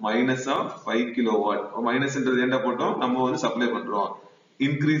மைனஸ் ஆஃப் 5 கிலோவாட். மைனஸ்ன்றது என்ன போட்டோம், நம்ம வந்து சப்ளை பண்றோம்.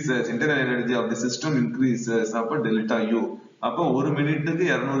 increases internal energy of the system increases, அப்ப டெல்டா U. அப்ப ஒரு மினிட்டுக்கு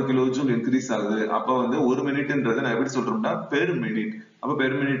 200 கிலோ ஜூல் இன்க்ரீஸ் ஆகுது. அப்ப வந்து ஒரு மினிட்ன்றதை நான் எப்படி சொல்றேன்னா பெர் மினிட். அப்ப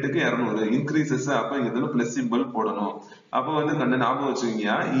பெர் மினிட்டுக்கு 200 இன்க்ரீசஸ், அப்ப இதுல பிளஸ் சிம்பிள் போடணும். அப்ப வந்து கண்ணு ஞாபகம்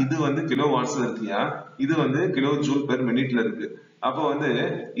வச்சுக்கீங்க, இது வந்து கிலோ வாட்ஸ்ல இருக்கியா, இது வந்து கிலோ ஜூல் பெர் மினிட்ல இருக்கு. அப்ப வந்து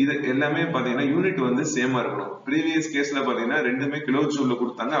இது எல்லாமே பாத்தீங்கன்னா யூனிட் வந்து சேமா இருக்கணும். ப்ரீவியஸ் கேஸ்ல பாத்தீங்கன்னா ரெண்டுமே கிலோ ஜூல்ல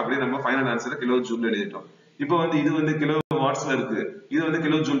கொடுத்தாங்க, அப்படியே நம்ம ஃபைனல் ஆன்சரை கிலோ ஜூல்ல எழுதிட்டோம். இப்ப வந்து இது வந்து கிலோ வாட்ஸ்ல இருக்கு, இது வந்து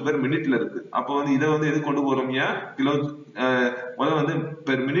கிலோ ஜூல் பெர் மினிட்ல இருக்கு. அப்ப வந்து இதை வந்து எது கொண்டு போறோம்யா, கிலோ முதல்ல வந்து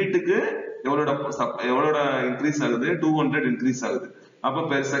பெர் மினிட்டுக்கு எவ்வளோட இன்க்ரீஸ் ஆகுது, 200 இன்க்ரீஸ் ஆகுது. அப்ப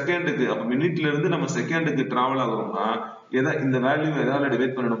பெர் செகண்டுக்கு, அப்ப மினிட்ல இருந்து நம்ம செகண்டுக்கு டிராவல் ஆகுறோம்னா இந்த வேல்யூ எதால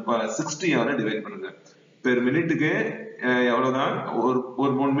டிவைட் பண்ணணும்ப்பா, 60ஆல டிவைட் பண்ணுங்க. பெர் மினிட்டுக்கு எவ்வளவுதான், ஒரு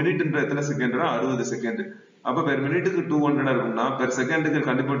 1 மினிட்ன்ற எத்தனை செகண்ட்னா 60 செகண்ட். அப்ப பெர் மினிட்டுக்கு 200 இருக்கும்னா பெர் செகண்டுக்கு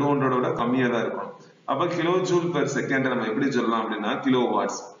கண்டிப்பா 200 விட கம்மியா தான் இருக்கும். அப்ப கிலோ ஜூல் பெர் செகண்ட் நம்ம எப்படி சொல்லலாம் அப்படின்னா கிலோ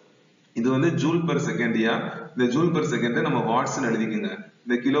வாட்ஸ். இது வந்து ஜூல் பெர் செகண்டியா, இந்த ஜூல் பெர் செகண்ட் நம்ம வாட்ஸ் எழுதிக்கோங்க,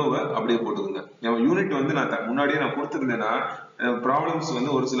 இந்த கிலோவை அப்படியே போட்டுக்கோங்க. யூனிட் வந்து நான் முன்னாடியே நான் கொடுத்துருந்தேன்னா ப்ராப்ளம்ஸ்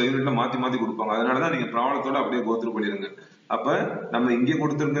வந்து ஒரு சில யூனிட்ல மாத்தி மாத்தி கொடுப்பாங்க, அதனாலதான் நீங்க ப்ராப்ளத்தோட அப்படியே கோ த்ரூ பண்ணிருங்க. அப்ப நம்ம இங்கே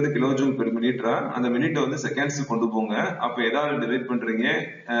கொடுத்திருக்கிறது கிலோ ஜூல் பெர் மினிட்ரா, அந்த மினிட்டை வந்து செகண்ட்ஸ் கொண்டு போங்க. அப்ப ஏதாவது டிவைட் பண்றீங்க,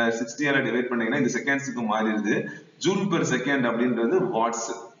 60ஆல டிவைட் பண்ணீங்கன்னா இந்த செகண்ட்ஸுக்கு மாறிடுது. ஜூல் பெர் செகண்ட் அப்படின்றது வாட்ஸ்.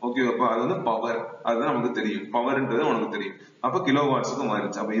 ஓகேவாப்பா? அது வந்து பவர், அதுதான் நமக்கு தெரியும், பவர்ன்றது உனக்கு தெரியும். அப்ப கிலோ வாட்ஸுக்கு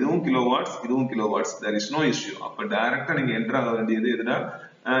மாறிடுச்சு. அப்ப இதுவும் கிலோ வாட்ஸ், இதுவும் kilo watts, there is no issue. அப்ப டைரக்டா நீங்க என்டர் ஆக வேண்டியது எதுனா,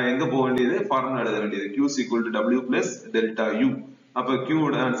 எங்க போக வேண்டியது, ஃபார்முலா எழுத வேண்டியது, Q = W + டெல்டா U. அப்ப Q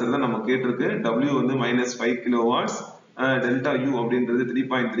ஓட ஆன்சர் தான் நம்ம கேட்டிருக்கு. W வந்து -5 கிலோ வாட்ஸ், டெல்டா U அப்படின்றது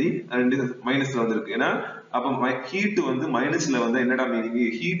 3.3, ரெண்டு மைனஸ்ல வந்திருக்கு. ஏன்னா அப்ப ஹீட் வந்து மைனஸ்ல வந்து என்னடா மீனிங்,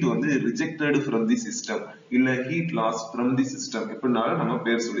 ஹீட் வந்து ரிஜெக்டட் ஃப்ரம் தி சிஸ்டம் இல்ல heat loss from the system, எப்படினாலும் நம்ம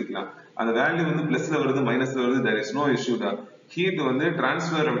பேர் சொல்லிக்கலாம். அந்த வேல்யூ வந்து பிளஸ்ல வருது மைனஸ்ல வருது, தேர் இஸ் நோ இஷ்யூ தான். ஹீட் வந்து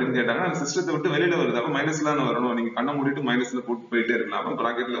டிரான்ஸ்பர் அப்படின்னு கேட்டாங்க, அந்த சிஸ்டத்தை விட்டு வெளியில வருது, அப்ப மைனஸ்ல வரணும். நீங்க கண்ணை மூடிட்டு மைனஸ்ல போட்டு போயிட்டே இருக்கலாம். அப்ப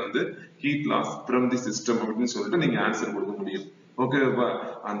பிராக்கெட்ல வந்து heat loss from the system அப்படின்னு சொல்லிட்டு நீங்க ஆன்சர் கொடுக்க முடியும். ஓகேப்பா?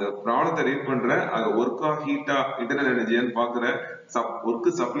 அந்த ப்ராப்ளத்தை ரீட் பண்ற, அது ஒர்க்கா ஹீட்டா இன்டர்னல் எனர்ஜியான்னு பாக்குற, ஒர்க்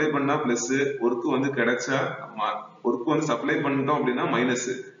சப்ளை பண்ணா பிளஸ், ஒர்க் வந்து கிடைச்சா, ஒர்க் வந்து சப்ளை பண்ணிட்டோம் அப்படின்னா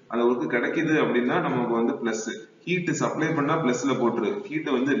மைனஸ், அந்த ஒர்க் கிடைக்குது அப்படின்னா நமக்கு வந்து பிளஸ். ஹீட் சப்ளை பண்ணா பிளஸ்ல போட்டுரு, ஹீட்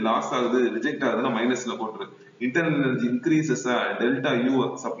வந்து லாஸ் ஆகுது ரிஜெக்ட் ஆகுதுன்னா மைனஸ்ல போட்டுரு. Internal energy increases, delta U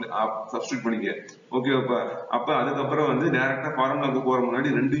substitute பண்ணிக்க. ஓகேப்பா? அப்ப அதுக்கப்புறம் வந்து டைரக்டா ஃபார்முலாக்கு போற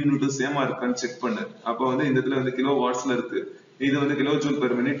முன்னாடி ரெண்டு யூனிட்டும் சேமா இருக்கான்னு செக் பண்ணு. அப்ப வந்து இந்த இடத்துல வந்து கிலோ வாட்ஸ்ல இருக்கு, இது வந்து கிலோ ஜூல்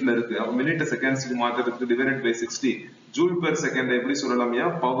பெர் மினிட்ல இருக்கு. அப்ப மினிட் செகண்ட்ஸ்க்கு மாத்துறதுக்கு divided by 60. Joule per second எப்படி சொல்லலாம்யா,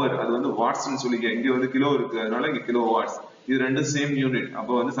 பவர், அது வந்து வாட்ஸ்னு சொல்லிக்க. இங்க வந்து கிலோ இருக்கு, அதனால இங்க கிலோ வாட்ஸ். இது ரெண்டும் சேம் யூனிட். அப்ப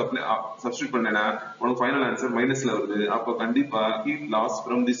வந்து சப்ஸ்டிட்யூட் பண்ணேன்னா உனக்கு ஃபைனல் ஆன்சர் மைனஸ்ல வருது. அப்ப கண்டிப்பா heat loss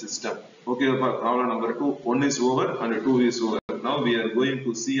from the system. ஓகேப்பா? Problem number 2, 1 is over and 2 is over. Now we are going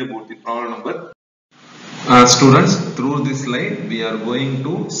to see about the problem number. Students, through this slide we are going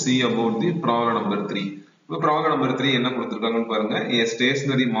to see about the problem number 3. Problem number 3 என்ன கொடுத்திருக்காங்கன்னு பாருங்க. A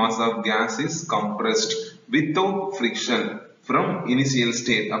stationary mass of gas is compressed without friction from initial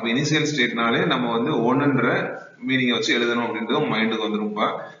state. அப்ப initial stateனாலே நம்ம வந்து 1ன்ற meaning வச்சு எழுதணும் அப்படின்றது மைண்டுக்கு வந்துருப்பா.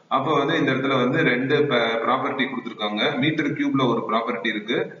 அப்ப வந்து இந்த இடத்துல வந்து ரெண்டு ப்ராப்பர்ட்டி கொடுத்திருக்காங்க. மீட்டர் கியூப்ல ஒரு ப்ராப்பர்ட்டி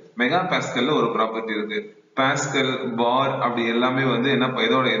இருக்கு, மெகா பாஸ்கல்ல ஒரு ப்ராப்பர்ட்டி இருக்கு. பாஸ்கல், பார் அப்படி எல்லாமே வந்து என்ன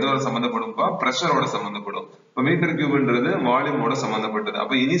எதோட சம்பந்தப்படும்பா, பிரஷரோட சம்பந்தப்படும். இப்ப மீட்டர் கியூப்ன்றது வால்யூமோட சம்பந்தப்பட்டது.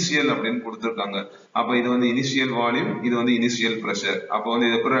 அப்ப இனிஷியல் அப்படின்னு கொடுத்திருக்காங்க. அப்ப இது வந்து இனிஷியல் வால்யூம், இது வந்து இனிஷியல் பிரஷர். அப்ப வந்து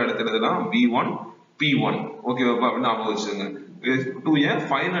இது எப்படி எடுத்துறதுன்னா V1 P1 ஓகேவா அப்படின்னு ஞாபகம் வச்சுங்க. To a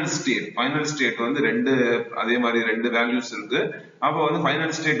final state. Final state வந்து அதே மாதிரி ரெண்டு வேல்யூஸ் இருக்கு. அப்ப வந்து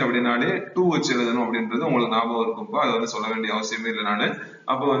ஃபைனல் ஸ்டேட் அப்படின்னாலே 2 வச்சு எழுதணும் அப்படின்றது உங்களுக்கு ஞாபகம் இருக்கும்பா. அது வந்து சொல்ல வேண்டிய அவசியமே இல்லை நானு.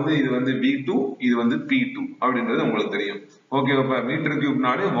 அப்ப வந்து இது வந்து V2, இது வந்து P2 அப்படின்றது உங்களுக்கு தெரியும். ஓகேவா? மீட்டர்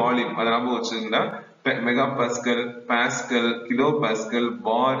கியூப்னாலே வால்யூம், அதை ஞாபகம் வச்சுங்களா. Mega pascal, pascal, kilo pascal,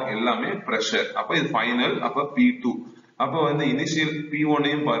 பார் எல்லாமே பிரஷர். அப்ப இது ஃபைனல். அப்ப P2. அப்ப வந்து இனிஷியல்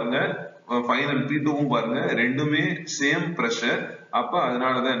P1ஐயும் பாருங்க, ஃபைனல் P2வும் பாருங்க, ரெண்டுமே சேம் பிரஷர். அப்ப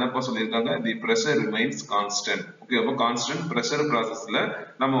அதனாலதான் என்னப்பா சொல்லியிருக்காங்க, தி பிரஷர் ரிமைன்ஸ் கான்ஸ்டன்ட். ஓகே, அப்ப கான்ஸ்டன்ட் பிரஷர் ப்ராசஸ்ல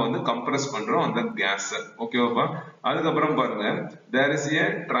நம்ம வந்து கம்ப்ரஸ் பண்றோம் அந்த கேஸ். ஓகேவாப்பா? அதுக்கப்புறம் பாருங்க, there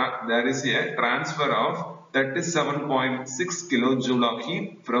is a transfer of 37.6 kilojoule of heat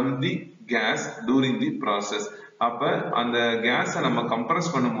from the gas during the process. அப்ப அந்த கேஸை நம்ம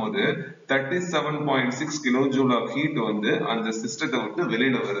கம்ப்ரஸ் பண்ணும்போது 37.6 கிலோஜூல் ஆஃப் ஹீட் வந்து அந்த சிஸ்டத்தை விட்டு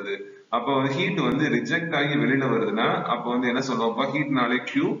வெளியில வருது. அப்ப வந்து ஹீட் வந்து ரிஜெக்ட் ஆகி வெளியில வருதுன்னா அப்ப வந்து என்ன சொல்லுவோம்ப்பா, ஹீட்னாலே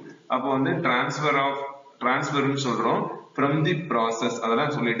Q. அப்ப வந்து டிரான்ஸ்ஃபர்னு சொல்றோம், from the process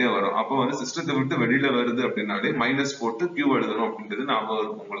அதெல்லாம் சொல்லிட்டே வரும். அப்போ வந்து சிஸ்டத்தை விட்டு வெளியில வருது அப்படின்னாலே மைனஸ் போட்டு Q எழுதணும் அப்படின்றது ஞாபகம்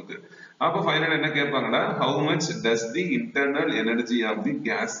இருக்கும் உங்களுக்கு. அப்ப ஃபைனல் என்ன கேட்பாங்கன்னா, how much does the internal energy of the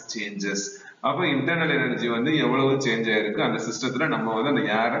gas changes. அப்ப இன்டர்னல் எனர்ஜி வந்து எவ்வளவு சேஞ்ச் ஆயிருக்கு அந்த சிஸ்டத்துல நம்ம வந்து அந்த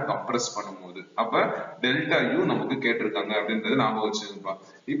ஏரை கம்ப்ரஸ் பண்ணும்போது. அப்ப டெல்டா யூ நமக்கு கேட்டிருக்காங்க அப்படின்றது ஞாபகம் வச்சுக்கோப்பா.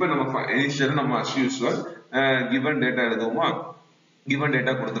 இப்ப நம்ம இனிஷியல் நம்ம as usual given data எழுதுவோமா. Given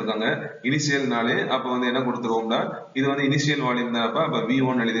data கொடுத்திருக்காங்க இனிஷியல்னாலே. அப்ப வந்து என்ன கொடுத்துருவோம்னா, இது வந்து இனிஷியல் வால்யூம் தானப்பா, அப்ப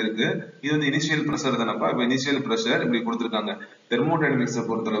V1 எழுதியிருக்கு. இது வந்து இனிஷியல் பிரஷர் தானப்பா, அப்ப இனிஷியல் பிரஷர் இப்படி கொடுத்திருக்காங்க. தெர்மோடைனமிக்ஸை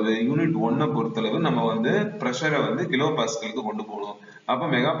பொறுத்தளவு, யூனிட் 1 பொறுத்தளவு நம்ம வந்து பிரஷரை வந்து கிலோ பாஸ்கலுக்கு கொண்டு போகணும். அப்ப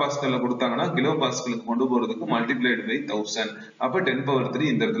மெகா பாஸ்கல்ல கொடுத்தாங்கன்னா கிலோ பாஸ்கலுக்கு கொண்டு போறதுக்கு மல்டிப்ளைடு பை 1000. அப்ப 10⁻³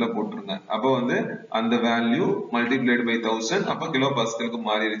 இந்த இடத்துல போட்டுருங்க. அப்ப வந்து அந்த வேல்யூ மல்டிப்ளைடு பை 1000 அப்ப கிலோ பாஸ்கலுக்கு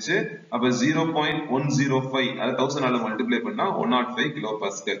மாறிடுச்சு. அப்ப 0.105 அது 1000 ஆல மல்டிப்ளை பண்ணா 105 கிலோ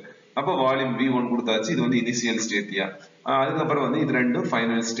பாஸ்கல். அப்ப வால்யூம் V1 கொடுத்தாச்சு. இது வந்து இனிஷியல் ஸ்டேட்யா. அதுக்கப்புறம் வந்து இது ரெண்டும்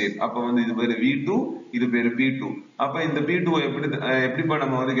ஃபைனல் ஸ்டேட். அப்ப வந்து இது பேரு V2, இது பேரு P2. அப்ப இந்த P2 எப்படிப்பா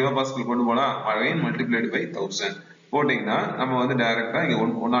நம்ம வந்து கிலோ பாஸ்கல் கொண்டு போனா அகைன் மல்டிப்ளைடு பை 1000 போட்டீங்கன்னா நம்ம வந்து டைரக்டா இங்க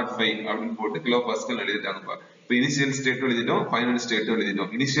 105 அப்படின்னு போட்டு கிலோ பாஸ்கல் எழுதிட்டாங்கப்பா. இப்ப இனிஷியல் ஸ்டேட் எழுதிட்டோம், ஃபைனல் ஸ்டேட்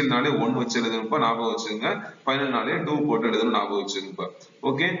எழுதிட்டோம். இனிஷியல்னாலே 1 வச்சு எழுதணும்ப்பா, ஞாபகம் வச்சுங்க. ஃபைனல்னாலே 2 போட்டு எழுதணும், ஞாபகம் வச்சுங்கப்பா.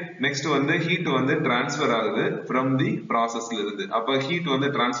 ஓகே, நெக்ஸ்ட் வந்து ஹீட் வந்து டிரான்ஸ்ஃபர் ஆகுது ஃப்ரம் தி ப்ராசஸ்ல இருந்து. அப்ப ஹீட் வந்து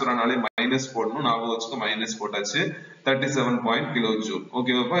டிரான்ஸ்ஃபர் ஆனாலே மைனஸ் போடணும், ஞாபகம் வச்சுக்கோ. மைனஸ் போட்டாச்சு. 37 கிலோஜூல்.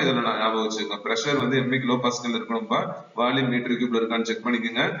 ஓகேவாப்பா, இதுல நான் ஞாபகம் வச்சுக்கோங்க. பிரஷர் வந்து எப்படி கிலோ பாஸ்கல் இருக்கணும்ப்பா, வால்யூம் மீட்டர் கியூப்ல இருக்கான்னு செக்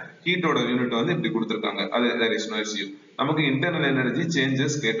பண்ணிக்கோங்க. ஹீட்டோட யூனிட் வந்து இப்படி கொடுத்திருக்காங்க, அது நமக்கு இன்டர்னல் எனர்ஜி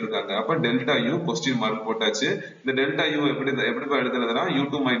சேஞ்சஸ் கேட்டிருக்காங்க. அப்ப டெல்டா யூ கொஸ்டின் மார்க் போட்டாச்சு. இந்த டெல்டா யூ எப்படி எடுத்துறதுனா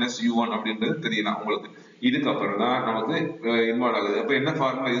U2 - U1 அப்படின்றது தெரியலாம் உங்களுக்கு. இதுக்கப்புறம் தான் நமக்கு இன்வால்வ் ஆகுது. அப்ப என்ன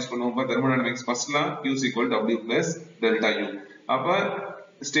ஃபார்முலா யூஸ் பண்ணுவோம், தெர்மோடைனமிக்ஸ் ஃபர்ஸ்ட்ல Q = W + டெல்டா யூ. அப்ப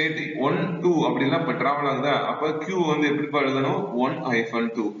ஸ்டேட் 1 2 அப்படிலாம் இப்ப டிராவல் ஆகுதா, அப்ப Q வந்து எப்படி எழுதணும்,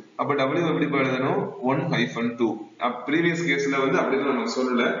 1-2. அப்ப W எப்படி எழுதணும், 1-2. ப்ரீவியஸ் கேஸ்ல வந்து அப்படிதான் நம்ம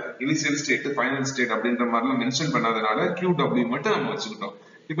சொல்லல, இனிஷியல் ஸ்டேட் ஃபைனல் ஸ்டேட் அப்படின்ற மாதிரி மென்ஷன் பண்ணாதனால QW மட்டும் நம்ம வச்சுக்கிட்டோம்.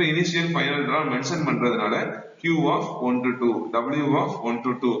 இப்ப இனிஷியல் ஃபைனல் மென்ஷன் பண்றதுனால Q of 1 to 2, W of 1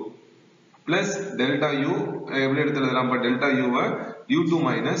 to 2 plus delta you எப்படி எடுத்துக்கலாம், delta யூவை U2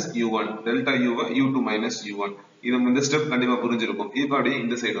 - U1, delta யூவை U2 - U1. இது இந்த ஸ்டெப் கண்டிப்பா புரிஞ்சிருக்கும். இப்ப அப்படியே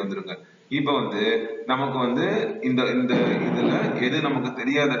இந்த சைடு வந்துருங்க. இப்ப வந்து நமக்கு வந்து இந்த இந்த இதுல எது நமக்கு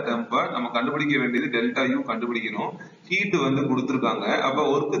தெரியாத டேர்ம்பா நம்ம கண்டுபிடிக்க வேண்டியது டெல்டா யூ கண்டுபிடிக்கணும். ஹீட் வந்து கொடுத்துருக்காங்க, அப்ப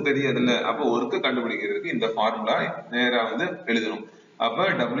ஒர்க் தெரியாதுல்ல, அப்ப ஒர்க் கண்டுபிடிக்கிறதுக்கு இந்த ஃபார்முலா நேரா வந்து எழுதணும். அப்ப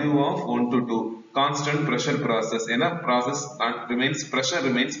W of 1 to 2 constant pressure process, ஏன்னா ப்ராசஸ் பிரஷர்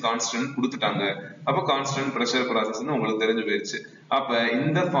ரிமைன்ஸ் கான்ஸ்டன்ட் கொடுத்துட்டாங்க. அப்ப கான்ஸ்டன்ட் பிரஷர் ப்ராசஸ்னு உங்களுக்கு தெரிஞ்சு போயிருச்சு. அப்ப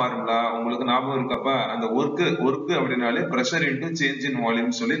இந்த ஃபார்முலா உங்களுக்கு ஞாபகம் இருக்கப்ப, அந்த ஒர்க் அப்படின்னாலே pressure into change in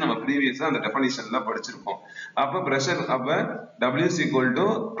volume சொல்லி நம்ம ப்ரீவியஸா அந்த டெஃபனிஷன்ல படிச்சிருக்கோம். அப்ப pressure W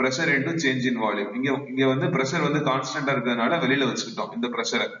 = pressure into change in volume. இங்க வந்து பிரஷர் வந்து கான்ஸ்டன்டா இருக்கிறதுனால வெளியில வச்சுக்கிட்டோம் இந்த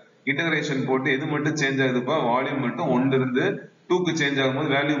பிரஷரை. இன்டகிரேஷன் போட்டு எது மட்டும் சேஞ்ச் ஆகுதுப்பா, வால்யூம் மட்டும் 1 இருந்து 2க்கு சேஞ்ச் ஆகும்போது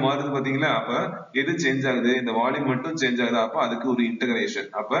வேல்யூ மாறுது பாத்தீங்களா. அப்ப எது சேஞ்ச் ஆகுது, இந்த வால்யூம் மட்டும் சேஞ்ச் ஆகுது. அப்ப அதுக்கு ஒரு இன்டகிரேஷன்.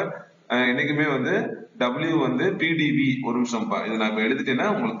 அப்ப என்னைக்குமே வந்து W வந்து PdV. ஒரு நிமிஷம்ப்பா, இது நான் இப்ப எழுதிட்டேன்னா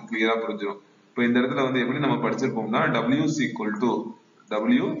உங்களுக்கு கிளியரா புரிஞ்சிடும். இப்ப இந்த இடத்துல வந்து எப்படி நம்ம படிச்சிருப்போம்னா, W =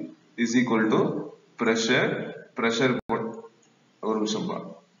 பிரஷர். ஒரு நிமிஷம்ப்பா,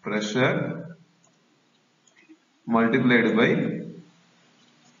 pressure multiplied by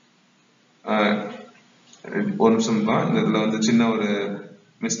ஒரு நிமிஷம் தான் இதுல வந்து சின்ன ஒரு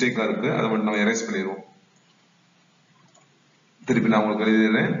மிஸ்டேக்கா இருக்கு, அதை மட்டும் நம்ம எரேஸ் பண்ணிடுவோம். திருப்பி நான் உங்களுக்கு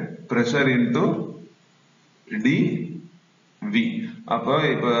எழுதிடுறேன். pressure into dV. அப்ப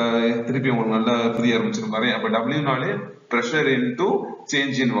இப்ப திருப்பி உங்களுக்கு நல்லா புரிய ஆரம்பிச்சிரும் பாருங்க. அப்ப W நாலே pressure into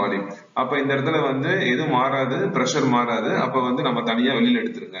change in volume. அப்ப இந்த இடத்துல வந்து எதுவும் மாறாது, pressure மாறாது. அப்ப வந்து நம்ம தனியா வெளியில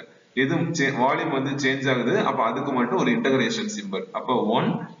எடுத்துருங்க. எதுவும் வால்யூம் வந்து சேஞ்ச் ஆகுது, அப்ப அதுக்கு மட்டும் ஒரு இன்டகிரேஷன் சிம்பல். அப்ப 1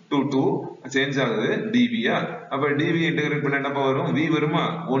 to 2 சேஞ்ச் ஆகுது dV. அப்ப dV இன்டகிரேட் பண்ண என்ன வரும்? V வருமா?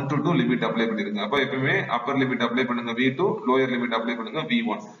 1 to 2 லிமிட் அப்ளை பண்ணிருங்க. அப்ப எப்பவுமே அப்பர் லிமிட் அப்ளை பண்ணுங்க V2, லோயர் லிமிட் அப்ளை பண்ணுங்க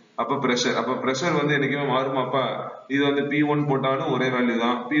V1. அப்ப பிரஷர் வந்து என்னைக்குமே மாறுமாப்பா? இது வந்து P1 போட்டாலும் ஒரே வேல்யூ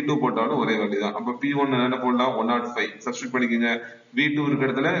தான், P2 போட்டாலும் ஒரே வேல்யூ தான். அப்ப P1 என்ன போடலாம்? 105 சப்ஸ்டிட்யூட் பண்ணிக்கங்க. V2 இருக்க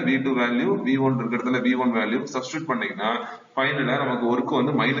இடத்துல V2 வேல்யூ, V1 இருக்க இடத்துல V1 வேல்யூ சப்ஸ்டிட்யூட் பண்ணீங்கன்னா ஃபைனலா நமக்கு ஒர்க்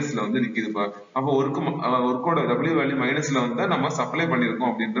வந்து மைனஸ்ல வந்து நிக்குதுப்பா. அப்ப ஒர்க்கோட W வேல்யூ மைனஸ்ல வந்தா நம்ம சப்ளை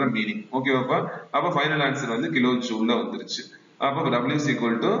பண்ணிருக்கோம் அப்படின்ற மீனிங். ஓகேவாப்பா? அப்ப ஃபைனல் ஆன்சர் வந்து கிலோ ஜூல்ல வந்துருச்சு. அப்ப W is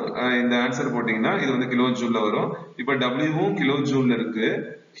equal to இந்த ஆன்சர் போட்டீங்கன்னா இது வந்து கிலோ ஜூல்ல வரும். இப்ப W கிலோ ஜூல்ல இருக்கு,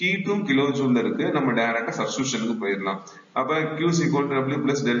 ஹீட்டும் கிலோ ஜூல்ல இருக்கு. நம்ம டைரக்டா சப்ஸ்டிடியூஷனுக்கு போயிடலாம். அப்ப Q is equal to W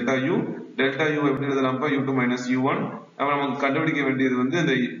plus delta U. delta U எப்படி எழுதலாம்ப்பா? U2 minus U1. அப்ப நமக்கு கண்டுபிடிக்க வேண்டியது வந்து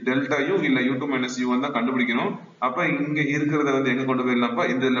இந்த டெல்டா U இல்ல U2 minus U1 தான் கண்டுபிடிக்கணும். அப்ப இங்க இருக்கிறத வந்து எங்க கொண்டு போயிடலாம்ப்பா?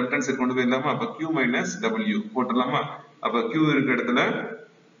 இந்த லெஃப்ட் ஹேண்ட் சைடு கொண்டு போயிடலாமா? அப்ப Q minus W போட்டுடலாமா? அப்ப Q இருக்க இடத்துல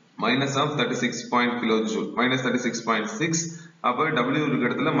minus of 36 kilojoule, minus 36.6. அப்ப W இருக்க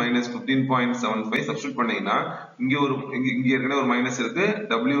இடத்துல minus 15.75 சப்ஸ்டிட்யூட் பண்ணீங்கன்னா இங்க ஏற்கனவே ஒரு மைனஸ் இருக்கு,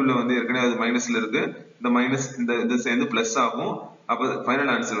 W ல வந்து ஏற்கனவே அது மைனஸ்ல இருக்கு. இந்த மைனஸ் இந்த சேர்ந்து பிளஸ் ஆகும். அப்ப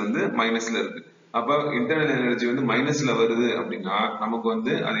ஃபைனல் ஆன்சர் வந்து மைனஸ்ல இருக்கு. அப்ப இன்டர்னல் எனர்ஜி வந்து மைனஸ்ல வருது அப்படின்னா நமக்கு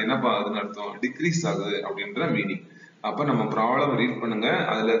வந்து அது என்னப்பா ஆகுதுன்னு அர்த்தம்? டிக்ரீஸ் ஆகுது அப்படின்ற மீனிங். அப்ப நம்ம ப்ராப்ளம் ரீட் பண்ணுங்க,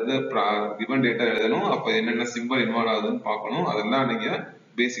 அதுல இருந்து கிவன் டேட்டா எழுதணும், அப்ப என்னென்ன சிம்பிள் இன்வால்வ் ஆகுதுன்னு பார்க்கணும். அதெல்லாம் நீங்க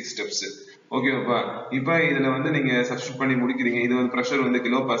பேசிக் ஸ்டெப்ஸ். ஓகேவாப்பா? இப்ப இதுல வந்து நீங்க சப்ஸ்டிட்யூட் பண்ணி முடிக்கிறீங்க. இது வந்து பிரஷர் வந்து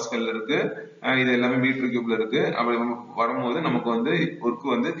கிலோ பாஸ்கல்ல இருக்கு, இது எல்லாமே மீட்டர் கியூப்ல இருக்கு. அப்படி வரும்போது நமக்கு வந்து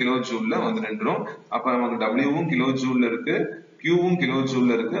ஒர்க் வந்து கிலோ ஜூல்ல வந்து நின்றும். அப்ப நமக்கு Wவும் கிலோ ஜூல்ல இருக்கு, Qவும் கிலோ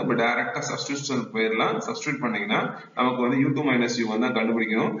ஜூல்ல இருக்கு. அப்ப டைரக்டா சப்ஸ்டிடியூஷன் போயிடலாம். சப்ஸ்டிட்யூட் பண்ணீங்கன்னா நமக்கு வந்து U2 minus U1 தான்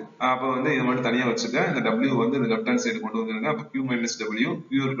கண்டுபிடிக்கணும். அப்ப வந்து இதை மட்டும் தனியா வச்சுக்க, இந்த W வந்து இந்த லெஃப்ட் ஹேண்ட் சைடு கொண்டு வந்துருங்க. அப்ப Q minus W,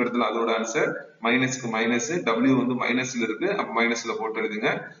 Q இருக்க இடத்துல அதோட ஆன்சர் மைனஸ்க்கு மைனஸ், W வந்து மைனஸ்ல இருக்கு, அப்ப மைனஸ்ல போட்டு எழுதுங்க.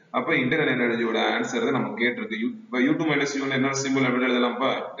 அப்ப இன்டர்னல் எனர்ஜியோட ஆன்சர் தான் நமக்கு கேட்டிருக்கு. U2 minus U1 என்ன சிம்பிள் எப்படி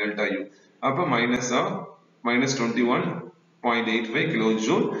எழுதலாம்ப்பா? Delta U. அப்ப minus 21.85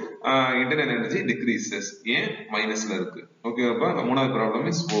 kilojoule. Internal energy decreases. ஏன் மைனஸ்ல இருக்கு? ஓகேவாப்பா? மூணாவது ப்ராப்ளம்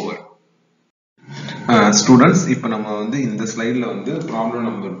இஸ் ஓவர். ஸ்டூடெண்ட்ஸ், இப்ப நம்ம வந்து இந்த ஸ்லைட்ல வந்து ப்ராப்ளம்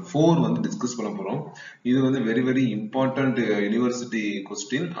நம்பர் 4 வந்து டிஸ்கஸ் பண்ண போறோம். இது வந்து very very important university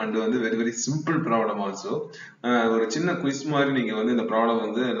question and வந்து very very simple problem also. ஒரு சின்ன குவிஸ் மாதிரி நீங்க வந்து இந்த ப்ராப்ளம்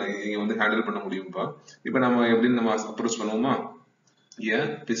வந்து நீங்க வந்து ஹேண்டில் பண்ண முடியும்ப்பா. இப்ப நம்ம எப்படின்னு நம்ம அப்ரோச் பண்ணுவோமா? A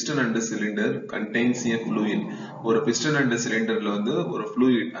piston and cylinder contains a fluid. ஒரு piston and cylinderல வந்து ஒரு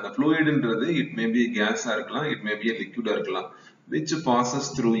fluid, அந்த fluidன்றது it may be gas ஆ இருக்கலாம், it may be a liquid ஆ இருக்கலாம், which passes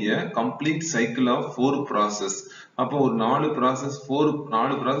through a complete cycle of 4 process. அப்போ ஒரு 4 process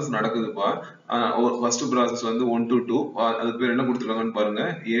நடக்குதுப்பா. first process வந்து 1 to 2, அது பேர் என்ன கொடுத்துருக்காங்கன்னு பாருங்க.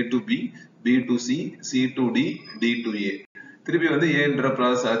 A to B, B to C, C to D, D to A. திருப்பி வந்து ஏன்ற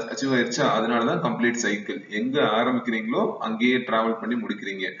ப்ராசஸ் அச்சீவ் ஆயிடுச்சா? அதனாலதான் கம்ப்ளீட் சைக்கிள். எங்க ஆரம்பிக்கிறீங்களோ அங்கேயே டிராவல் பண்ணி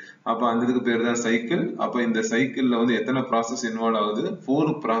முடிக்கிறீங்க. அப்ப அந்த இதுக்கு பேர் தான் சைக்கிள். அப்ப இந்த சைக்கிள்ல வந்து எத்தனை ப்ராசஸ் இன்வால்வ் ஆகுது?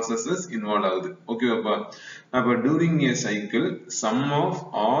 4 ப்ராசஸஸ் இன்வால்வ் ஆகுது. ஓகேவாப்பா? அப்ப touring A cycle some of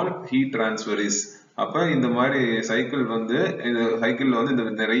all heat transfer is. அப்ப இந்த மாதிரி சைக்கிள்ல வந்து இந்த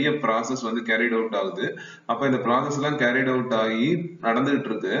நிறைய ப்ராசஸ் வந்து கேரிட் அவுட் ஆகுது. அப்ப இந்த ப்ராசஸ் எல்லாம் கேரிட் அவுட் ஆகி நடந்துகிட்டு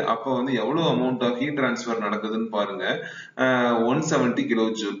இருக்கு. அப்ப வந்து எவ்வளவு அமௌண்ட் ஆஃப் ஹீட் டிரான்ஸ்ஃபர் நடக்குதுன்னு பாருங்க. 170 கிலோ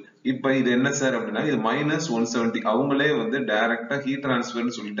ஜூல். இப்ப இது என்ன சார் அப்படின்னா, இது minus 170. அவங்களே வந்து டைரக்டா ஹீட்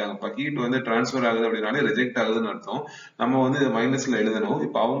டிரான்ஸ்ஃபர்னு சொல்லிட்டாங்க. இப்ப ஹீட் வந்து டிரான்ஸ்ஃபர் ஆகுது அப்படின்னாலே ரிஜெக்ட் ஆகுதுன்னு அர்த்தம். நம்ம வந்து மைனஸ்ல எழுதணும்.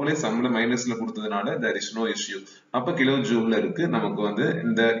 இப்ப அவங்களே சம்ல மைனஸ்ல கொடுத்ததுனால there is no issue. அப்ப கிலோ ஜூல்ல இருக்கு. நமக்கு வந்து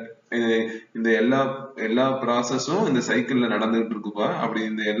இந்த எல்லா ப்ராசஸும் இந்த சைக்கிள்ல நடந்துகிட்டு இருக்குப்பா. அப்படி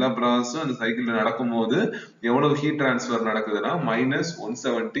இந்த எல்லா ப்ராசஸும் இந்த சைக்கிள்ல நடக்கும் போது எவ்வளவு ஹீட் டிரான்ஸ்ஃபர் நடக்குதுன்னா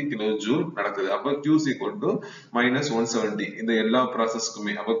 -170 கிலோ ஜூல் நடக்குது. அப்ப Q is equal to -170 இந்த எல்லா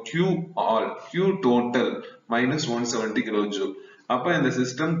ப்ராசஸ்க்குமே. அப்ப Q total -170 கிலோ ஜூல். அப்ப இந்த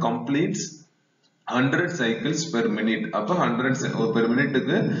system completes 100 cycles per minute. அப்ப 100 per minute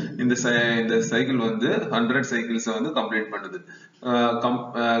க்கு இந்த சைக்கிள் வந்து 100 cycles வந்து கம்ப்ளீட் பண்ணுது.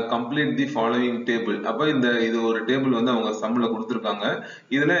 Complete the following table. அப்ப இது ஒரு டேபிள் வந்து அவங்க சம்ல கொடுத்திருக்காங்க.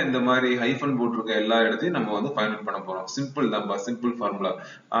 இதுல இந்த மாதிரி ஹைஃபன் போட்டிருக்க எல்லா இடத்தையும் நம்ம வந்து ஃபைண்ட் அவுட் பண்ண போறோம். சிம்பிள் தான்ப்பா, simple formula.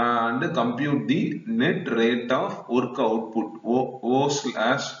 And compute the net rate of work output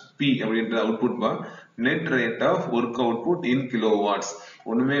O/P அப்படின்ற அவுட்புட் பா. Net rate of work output in kilowatts.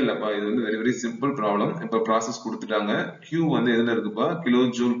 ஒண்ணுமே இல்லப்பா, இது வந்து வெரி வெரி சிம்பிள் ப்ராப்ளம். இப்ப ப்ராசஸ் கொடுத்துட்டாங்க. Q வந்து எதுல இருக்குப்பா, kilo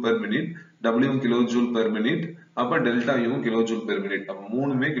joule per minute. W kilo joule per minute. அப்ப delta U kilo joule per minute. அப்ப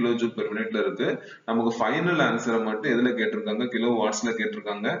மூணுமே கிலோ ஜூல் பெர் மினிட்ல இருக்கு. நமக்கு ஃபைனல் ஆன்சரை மட்டும் எதுல கேட்டிருக்காங்க, கிலோ வாட்ஸ்ல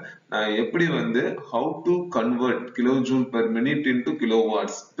கேட்டிருக்காங்க. நான் எப்படி வந்து how to convert kilo joule per minute into kilo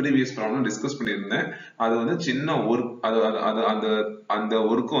watts previous problem discuss பண்ணியிருந்தேன். அது வந்து சின்ன ஒர்க், அந்த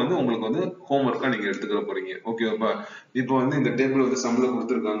ஒர்க் வந்து உங்களுக்கு வந்து ஹோம் ஒர்க்கா நீங்க எடுத்துக்கிற போறீங்க. ஓகேவாப்பா. இப்போ வந்து இந்த டேபிள் வந்து சம்ல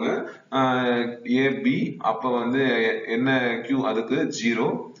கொடுத்திருக்காங்க. AB அப்ப வந்து என்ன Q, அதுக்கு 0,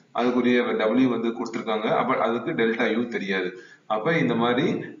 அதுக்குரிய W வந்து கொடுத்திருக்காங்க. அப்ப அதுக்கு டெல்டா U தெரியாது. அப்ப இந்த மாதிரி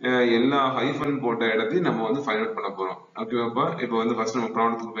எல்லா ஹைஃபன் போட்ட இடத்தையும் நம்ம வந்து ஃபைண்ட் அவுட் பண்ண போறோம். ஓகேவாப்பா. இப்போ வந்து ஃபர்ஸ்ட் நம்ம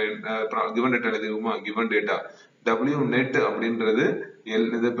ப்ராப்ளத்துக்கு given data எழுதிடுவோமா. Given data W net அப்படின்றது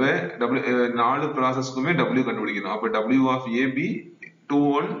நாலு ப்ராசஸ்க்குமே W கண்டுபிடிக்கணும். அப்ப W of AB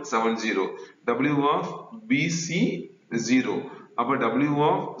 2170, W of BC 0, அப்ப W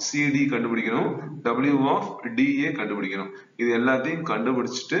of CD கண்டுபிடிக்கணும், W of DA கண்டுபிடிக்கணும். இது எல்லாத்தையும்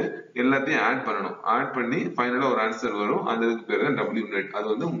கண்டுபிடிச்சிட்டு எல்லாத்தையும் ஆட் பண்ணணும். ஆட் பண்ணி ஃபைனலா ஒரு ஆன்சர் வரும். அதுக்கு பேரு தான் W net. அது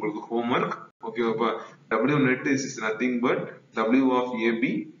வந்து உங்களுக்கு homework. ஓகேவாப்பா. W net is nothing but W of AB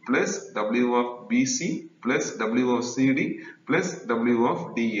plus W of BC plus W of CD plus W of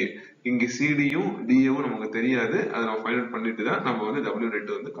DA. இங்க சிடியும் டிஏவும் நமக்கு தெரியாது. அதை நம்ம ஃபைண்ட் அவுட் பண்ணிட்டு தான் நம்ம வந்து W net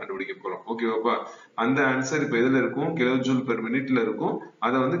வந்து கண்டுபிடிக்க போறோம். ஓகேவாப்பா. அந்த ஆன்சர் இப்ப எதுல இருக்கும், கிலோ ஜூல் பெர் மினிட்ல இருக்கும்.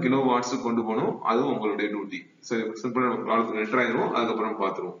 அதை வந்து கிலோ வாட்ஸுக்கு கொண்டு போகணும். அதுவும் உங்களுடைய டியூட்டி. சரி, சிம்பிளா நம்ம ப்ராப்ளத்துக்கு என்டர் ஆயிரும். அதுக்கப்புறம்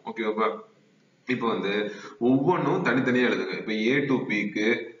பாத்துருவோம். ஓகேவாப்பா. இப்ப வந்து ஒவ்வொன்றும் தனித்தனியா எழுதுங்க. இப்ப A to Bக்கு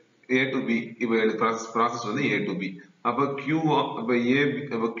A to B, இப்ப ப்ராசஸ் வந்து A to B. அப்ப Q of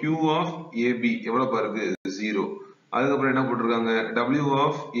AB எவ்வளவு பாருங்க, 0. அதுக்கப்புறம் என்ன போட்டிருக்காங்க, W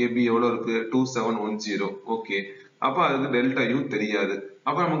of AB எவ்வளவு இருக்கு, 2710. ஓகே. அப்ப அதுக்கு டெல்டா U தெரியாது.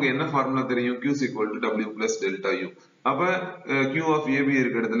 அப்ப நமக்கு என்ன ஃபார்முலா தெரியும், Q is equal to W plus delta U. அப்ப Q of AB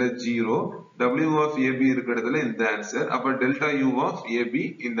இருக்க இடத்துல 0, W of AB இருக்க இடத்துல இந்த ஆன்சர். அப்ப டெல்டா U of AB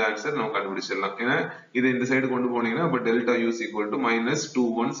இந்த ஆன்சர் நம்ம கண்டுபிடிச்சிடலாம். ஏன்னா இதை இந்த சைடு கொண்டு போனீங்கன்னா அப்ப delta U is equal to minus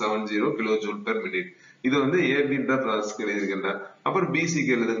 2170 kilo joule per minute. இது வந்து AB ப்ராசஸ்க்கு எழுதியிருக்கின்ற. அப்புறம் BC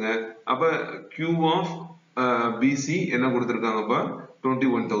க்கு எழுதுங்க. அப்ப Q of BC என்ன கொடுத்திருக்காங்கப்பா,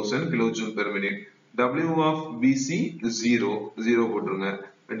 21,000 kilo joule per minute. W of BC 0 போட்டுருங்க.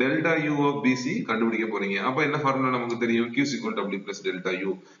 டெல்டா U of BC கண்டுபிடிக்க போறீங்க. அப்ப என்ன ஃபார்முலா நமக்கு தெரியும், Q is equal to W plus delta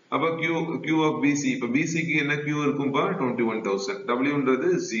U. அப்ப Q of BC, இப்ப BC க்கு என்ன Q இருக்கும்பா, 21,000. W ன்றது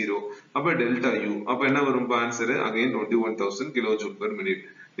 0. அப்ப டெல்டா U. அப்ப என்ன வரும்பா answer, again 21,000 kilo joule per minute.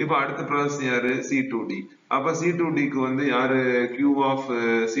 இப்ப அடுத்த ப்ராசஸ் யாரு, C2D. அப்ப C2D க்கு வந்து யாரு, Q of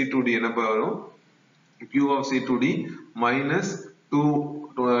C2D என்னப்பா வரும், Q of C2D minus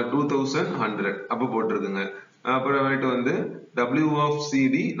 2100. அப்ப போட்டிருக்குங்க. அப்புறமேட்டு வந்து W of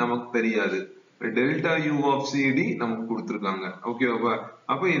CD நமக்கு தெரியாது. டெல்டா U of CD நமக்கு கொடுத்திருக்காங்க. ஓகேவா.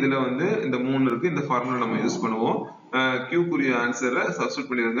 அப்ப இதுல வந்து இந்த 3 இருக்கு. இந்த ஃபார்முலா நம்ம யூஸ் பண்ணுவோம். Q குரிய ஆன்சரை சப்ஸ்டிட்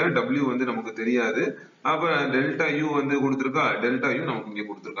பண்ணிருங்க. W வந்து நமக்கு தெரியாது. அப்ப டெல்டா U வந்து கொடுத்திருக்கா, டெல்டா U நமக்கு இங்க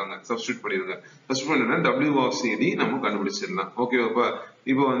கொடுத்திருக்காங்க. சப்ஸ்டிட் பண்ணிருங்க. சப்ஸ்டிட் பண்ணினா W of CD நம்ம கண்டுபிடிச்சிடலாம். ஓகேவாப்பா.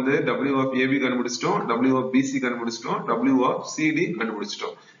 இப்போ வந்து W of AB கண்டுபிடிச்சிட்டோம், W of BC கண்டுபிடிச்சிட்டோம், W of CD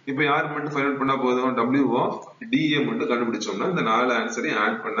கண்டுபிடிச்சிட்டோம். இப்ப யார் மட்டும் ஃபைண்ட் அவுட் பண்ணா போதும், W of DA மட்டும் கண்டுபிடிச்சோம்னா இந்த 4 ஆன்சரையும்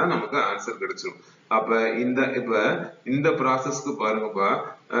ஆட் பண்ணா நமக்கு ஆன்சர் கிடைச்சிடும். அப்ப இந்த ப்ராசஸ்க்கு பாருங்கப்பா,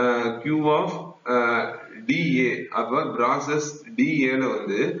 Q of DA, அப்ப ப்ராசஸ் DA ல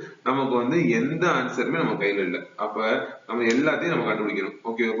வந்து நமக்கு வந்து எந்த ஆன்சருமே நம்ம கையில இல்ல. அப்ப நம்ம எல்லாத்தையும் நம்ம கண்டுபிடிக்கணும்.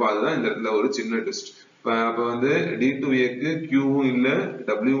 ஓகேவா. அதுதான் இந்த இடத்துல ஒரு சின்ன ட்விஸ்ட். அப்ப வந்து D2A க்கு Qவும் இல்ல,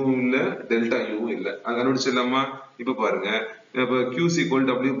 Wவும் இல்ல, டெல்டா Uவும் இல்ல. அது கண்டுபிடிச்சிடலாமா. இப்ப பாருங்க, இப்ப Q is equal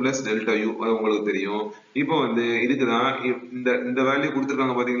to W plus delta U, அது உங்களுக்கு தெரியும். இப்போ வந்து இதுக்குதான் இந்த வேல்யூ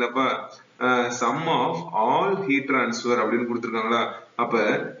கொடுத்திருக்காங்க பாத்தீங்களாப்பா, sum of all heat transfer அப்படின்னு கொடுத்திருக்காங்களா. அப்ப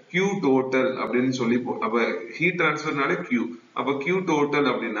Q total அப்படின்னு சொல்லி, அப்ப heat transferனாலே Q. அப்ப Q total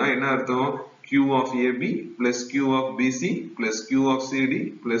அப்படின்னா என்ன அர்த்தம், Q of AB plus Q of BC plus Q of CD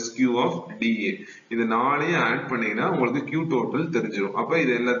plus Q of DA. இது நாளையும் ஆட் பண்ணீங்கன்னா உங்களுக்கு Q total தெரிஞ்சிடும். அப்ப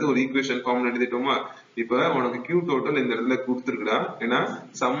இது எல்லாத்தையும் ஒரு ஈக்குவேஷன் ஃபார்ம்ல எழுதிட்டோமா. இப்ப உனக்கு Q total இந்த இடத்துல கொடுத்திருக்குடா. ஏன்னா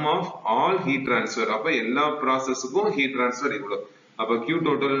sum of all heat transfer, அப்ப எல்லா ப்ராசஸுக்கும் heat transfer இவ்வளவு. அப்ப Q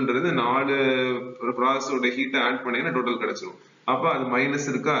totalன்றது 4 ப்ராசஸோட ஹீட் ஆட் பண்ணீங்கன்னா டோட்டல் கிடைச்சிடும். அப்ப அது மைனஸ்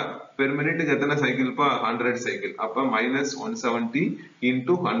இருக்கா, பெர் மினிட்டுக்கு எத்தனை சைக்கிள்ப்பா 100 சைக்கிள். அப்ப மைனஸ் 170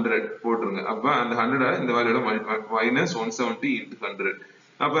 இன்டூ 100 போட்டுருங்க. அப்ப அந்த 100 இந்த வேல்யூட மைனஸ் 170 இன்டூ 100.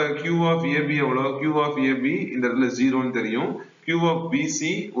 அப்ப Q of AB எவ்வளவு, Q of AB இந்த இடத்துல 0ன்னு தெரியும். Q of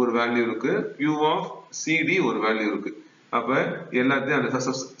BC ஒரு வேல்யூ இருக்கு, Q of CD ஒரு வேல்யூ இருக்கு. அப்ப எல்லாத்தையும் அந்த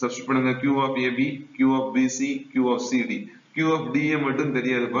சப்ஸ்டிட் பண்ணுங்க. Q of AB, Q of BC, Q of CD. Q of DA மட்டும்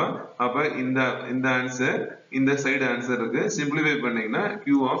தெரியாதுப்பா. அப்ப இந்த ஆன்சர் இந்த சைடு ஆன்சர் இருக்கு. சிம்பிளிஃபை பண்ணீங்கன்னா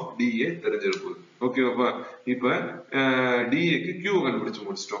Q of DA தெரிஞ்சிருக்கும். ஓகேவாப்பா. இப்ப DAக்கு Q கண்டுபிடிச்சு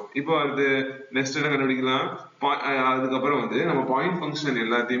முடிச்சிட்டோம். இப்போ அது நெக்ஸ்ட் என்ன கண்டுபிடிக்கலாம், அதுக்கப்புறம் வந்து நம்ம பாயிண்ட் ஃபங்க்ஷன்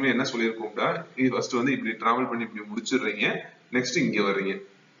எல்லாத்தையுமே என்ன சொல்லியிருக்கோம்டா, இது ஃபர்ஸ்ட் வந்து இப்படி டிராவல் பண்ணி இப்படி முடிச்சிடுறீங்க. நெக்ஸ்ட் இங்க வர்றீங்க.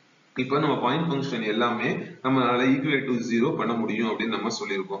 இப்ப நம்ம பாயிண்ட் ஃபங்க்ஷன் எல்லாமே நம்மளால ஈக்குவேட் டு 0 பண்ண முடியும் அப்படின்னு நம்ம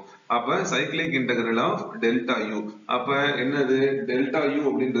சொல்லியிருக்கோம். அப்ப cyclic integral of delta you, அப்ப என்னது டெல்டா யூ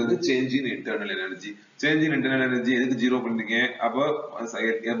அப்படின்றது change in internal energy. Change in internal energy எதுக்கு 0 பண்றீங்க,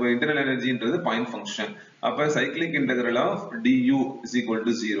 அப்ப இன்டர்னல் எனர்ஜின்றது பாயிண்ட் ஃபங்க்ஷன். அப்ப cyclic integral of du is equal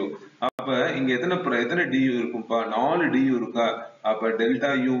to 0. அப்ப இங்க எத்தனை du இருக்கும்பா, 4 du இருக்கா. அப்ப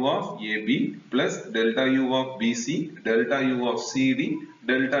delta u of AB plus delta u of BC delta u of CD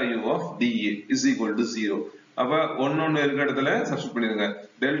delta u of dA is equal to 0. அப்ப ஒன்னொன்னு இருக்க இடத்துல சப்ஸ்டிட் பண்ணிருங்க.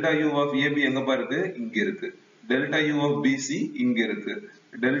 delta u of AB எங்கப்பா இருக்கு, இங்க இருக்கு. delta u of BC இங்க இருக்கு.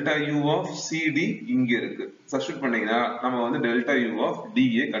 delta u of CD இங்க இருக்கு. சப்ஸ்டிட் பண்ணீங்கன்னா நம்ம வந்து delta u of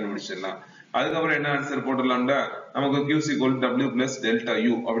dA கண்டுபிடிச்சிடலாம். அதுக்கப்புறம் என்ன ஆன்சர் போட்டுடலாம்டா, நமக்கு Q is equal to W plus delta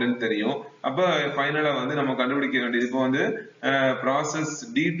U அப்படின்னு தெரியும். அப்ப ஃபைனலா வந்து நம்ம கண்டுபிடிக்க வேண்டியது, இப்போ வந்து ப்ராசஸ்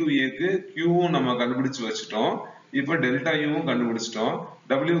D2A க்கு Q நம்ம கண்டுபிடிச்சு வச்சுட்டோம். இப்ப டெல்டா யூவும் கண்டுபிடிச்சிட்டோம்.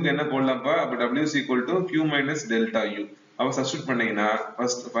 W க்கு என்ன போடலாம்ப்பா, அப்ப W is equal to Q minus delta U. அப்ப சப்ஸ்டிட் பண்ணீங்கன்னா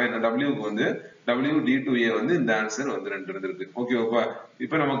ஃபர்ஸ்ட் W க்கு வந்து W D2A வந்து இந்த ஆன்சர் வந்து 2 இருந்திருக்கு. ஓகேவாப்பா.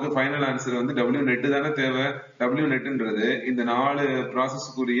 இப்ப நமக்கு ஃபைனல் ஆன்சர் வந்து W net தானே தேவை. W netன்றது இந்த 4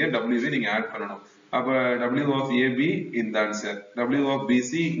 ப்ராசஸ்க்குரிய W வை நீங்க ஆட் பண்ணணும். அப்ப W of AB இந்த ஆன்சர், W of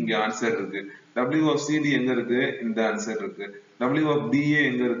BC இங்க ஆன்சர் இருக்கு, W of CD எங்க இருக்கு, இந்த ஆன்சர் இருக்கு, W of DA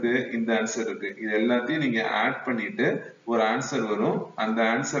எங்க இருக்கு, இந்த ஆன்சர் இருக்கு. இது எல்லாத்தையும் நீங்க ஆட் பண்ணிட்டு ஒரு ஆன்சர் வரும். அந்த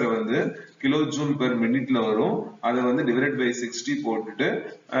ஆன்சரை வந்து கிலோ ஜூல் பெர் மினிட்ல வரும். அதை வந்து டிவைட் பை 60 போட்டுட்டு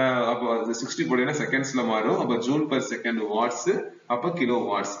அப்போ 60 போட்டீங்கன்னா செகண்ட்ஸ்ல மாறும். அப்ப ஜூல் பெர் செகண்ட் வாட்ஸ், அப்ப கிலோ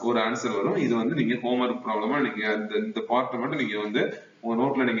வாட்ஸ் ஒரு ஆன்சர் வரும். இது வந்து நீங்க ஹோம்ஒர்க் ப்ராப்ளமா நீங்க இந்த பார்ட்டை மட்டும் நீங்க வந்து உங்க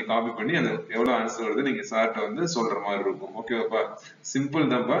நோட்ல நீங்க காப்பி பண்ணி அந்த எவ்வளவு ஆன்சர் வருது நீங்க சார்ட்ட வந்து சொல்ற மாதிரி இருக்கும். ஓகேவாப்பா. சிம்பிள்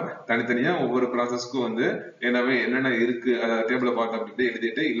தான்ப்பா. தனித்தனியா ஒவ்வொரு ப்ராசஸ்க்கும் வந்து என்னென்ன இருக்கு டேபிள பார்த்து அப்படி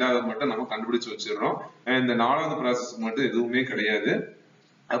எழுதிட்டு இல்லாத மட்டும் நம்ம கண்டுபிடிச்சு வச்சிடறோம். இந்த 4வது ப்ராசஸ்க்கு மட்டும் எதுவுமே கிடையாது.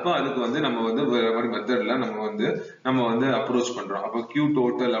 அப்ப அதுக்கு வந்து நம்ம வந்து வேற மாதிரி மெத்தட்ல நம்ம வந்து அப்ரோச் பண்றோம். அப்ப Q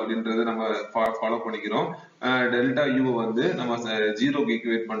டோட்டல் அப்படின்றது நம்ம ஃபாலோ பண்ணிக்கிறோம். டெல்டா யூ வந்து நம்ம 0க்கு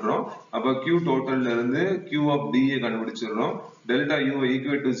ஈக்குவேட் பண்றோம். அப்ப Q டோட்டல்ல இருந்து Q of DA கண்டுபிடிச்சிடுறோம். Delta you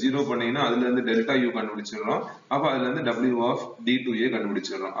equate to 0 பண்ணீங்கன்னா அதுல இருந்து டெல்டா யூ கண்டுபிடிச்சிடுறோம். அப்ப அதுல இருந்து W ஆஃப் D2A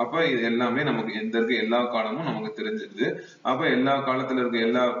கண்டுபிடிச்சிடுறோம். அப்ப இது எல்லாமே நமக்கு எந்த இருக்க எல்லா காலமும் நமக்கு தெரிஞ்சிருது. அப்ப எல்லா காலத்துல இருக்க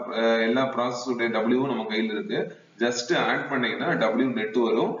எல்லா ப்ராசஸோட Wவும் நம்ம கையில இருக்கு. ஜஸ்ட் ஆட் பண்ணீங்கன்னா W net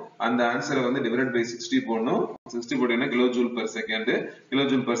வரும். அந்த ஆன்சரை வந்து டிவைட் பை 60 போடணும். 60 போட்டீங்கன்னா kilo joule per second, kilo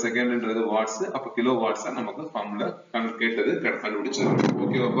joule per செகண்ட்ன்றது watts. அப்ப கிலோ வாட்ஸ் நமக்கு ஃபார்முலா கேட்டது கண்டுபிடிச்சிடும்.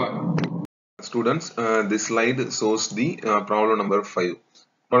 ஓகேவாப்பா. Students, this slide shows the problem number 5.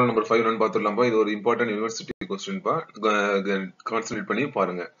 Problem number 5 என்னன்னு பார்த்துடலாம்ப்பா. இது ஒரு இம்பார்ட்டன்ட் யூனிவர்சிட்டி கொஸ்டின்பா. கான்சென்ட்ரேட் பண்ணி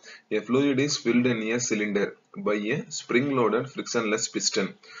பாருங்க. A fluid is filled in a cylinder by a spring loaded frictionless piston.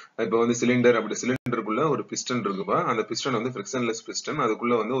 இப்போ வந்து சிலிண்டருக்குள்ள ஒரு பிஸ்டன் இருக்குப்பா. அந்த பிஸ்டன் வந்து ஃப்ரிக்ஷன்லெஸ் பிஸ்டன்.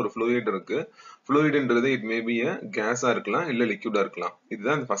 அதுக்குள்ள வந்து ஒரு fluid இருக்கு. fluidன்றது it may be a கேஸா இருக்கலாம், இல்ல லிக்விடா இருக்கலாம்.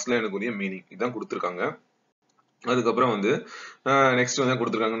 இதுதான் ஃபர்ஸ்ட் லைனுக்குரிய மீனிங். இதான் கொடுத்திருக்காங்க. அதுக்கப்புறம் வந்து நெக்ஸ்ட் வந்து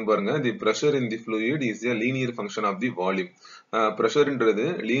கொடுத்திருக்காங்கன்னு பாருங்க. தி pressure in the fluid is a linear function of the volume. பிரஷர்ன்றது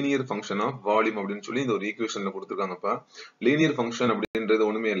linear function of volume அப்படின்னு சொல்லி இந்த ஒரு ஈக்குவேஷன்ல கொடுத்திருக்காங்கப்பா. லீனியர் ஃபங்க்ஷன் அப்படின்றது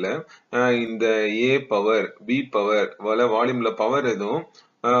ஒண்ணுமே இல்ல, இந்த A power B power வால்யூம்ல power எதுவும்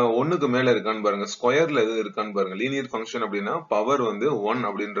ஒண்ணுக்கு மேல இருக்கான்னு பாருங்க, ஸ்கொயர்ல எதுவும் இருக்கான்னு பாருங்க. லீனியர் ஃபங்க்ஷன் அப்படின்னா பவர் வந்து 1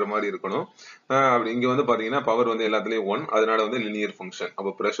 அப்படின்ற மாதிரி இருக்கணும். அப்படி இங்க வந்து பாத்தீங்கன்னா பவர் வந்து எல்லாத்துலயும் 1, அதனால வந்து லீனியர் ஃபங்க்ஷன்.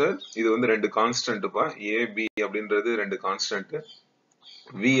 அப்ப பிரஷர் இது வந்து 2 கான்ஸ்டன்ட்ப்பா. A B அப்படின்றது 2 கான்ஸ்டன்ட்,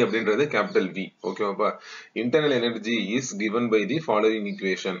 V அப்படின்றது capital V. ஓகேவாப்பா. Internal energy is given by the following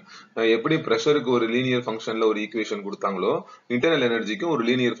equation. எப்படி பிரஷருக்கு ஒரு லீனியர் ஃபங்க்ஷன்ல ஒரு ஈக்குவேஷன் கொடுத்தாங்களோ இன்டர்னல் எனர்ஜிக்கு ஒரு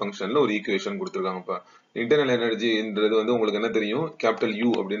லீனியர் ஃபங்க்ஷன்ல ஒரு ஈக்குவேஷன் கொடுத்திருக்காங்கப்பா. இன்டர்னல் எனர்ஜின்றது வந்து உங்களுக்கு என்ன தெரியும், கேபிட்டல் U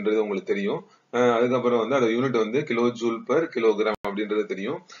அப்படின்றது உங்களுக்கு தெரியும். அதுக்கப்புறம் வந்து அதோட யூனிட் வந்து கிலோ ஜூல் பெர் கிலோகிராம் அப்படின்றது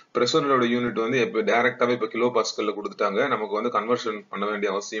தெரியும். பிரஷரோட யூனிட் வந்து இப்ப டைரக்டாவே இப்ப கிலோ பாஸ்கல்ல கொடுத்துட்டாங்க. நமக்கு வந்து கன்வர்ஷன் பண்ண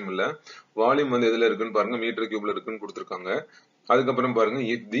வேண்டிய அவசியம் இல்ல. வால்யூம் வந்து எதுல இருக்குன்னு பாருங்க, மீட்டர் கியூப்ல இருக்குன்னு கொடுத்திருக்காங்க. அதுக்கப்புறம் பாருங்க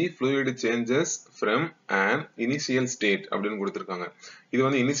if the fluid changes from an initial state அப்படின்னு கொடுத்திருக்காங்க. இது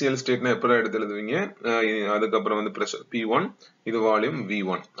வந்து initial stateனா எப்பரா எடுத்து எழுதுவீங்க? அதுக்கப்புறம் வந்து pressure P1, இது வால்யூம்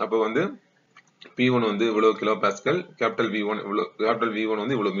V1. அப்ப வந்து P1 வந்து இவ்வளவு கிலோ பாஸ்கல், கேபிட்டல் V1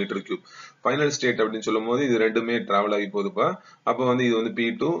 வந்து இவ்வளவு மீட்டர் கியூப். ஃபைனல் ஸ்டேட் அப்படின்னு சொல்லும்போது இது ரெண்டுமே டிராவல் ஆகி போகுதுப்பா. அப்ப வந்து இது வந்து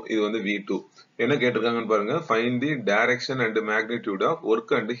P2, இது வந்து V2. என்ன கேட்டிருக்காங்கன்னு பாருங்க, find the direction and magnitude of work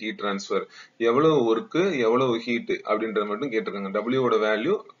and heat transfer. எவ்வளவு ஒர்க், எவ்வளவு ஹீட் அப்படின்றது மட்டும் கேட்டிருக்காங்க. W ஓட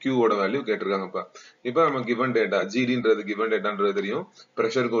வேல்யூ, Q ஓட வேல்யூ கேட்டிருக்காங்கப்பா. இப்போ நம்ம given data, GDன்றது given dataன்றது தெரியும்.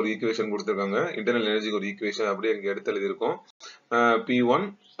 பிரஷருக்கு ஒரு ஈக்குவேஷன் கொடுத்திருக்காங்க, இன்டர்னல் எனர்ஜிக்கு ஒரு ஈக்குவேஷன் அப்படியே இங்க எடுத்து எழுதியிருக்கோம். P1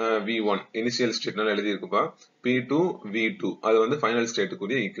 V1 இனிஷியல் ஸ்டேட்னால எழுதி இருக்குப்பா. P2 V2 அது வந்து ஃபைனல்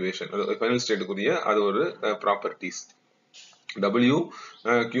ஸ்டேட்டுக்குரிய ஈக்குவேஷன், ஃபைனல் ஸ்டேட்டுக்குரிய அது ஒரு ப்ராப்பர்ட்டிஸ். W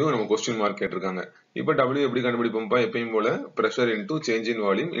Q நம்ம கொஸ்டின் மார்க் கேட்டிருக்காங்க. இப்போ W எப்படி கண்டுபிடிப்போம்ப்பா? எப்பயும் போல pressure into change in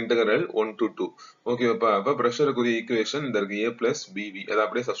volume integral 1 to 2. ஓகேப்பா. அப்ப பிரஷருக்குரிய ஈக்குவேஷன் இந்த இருக்கு, A plus BV. அதை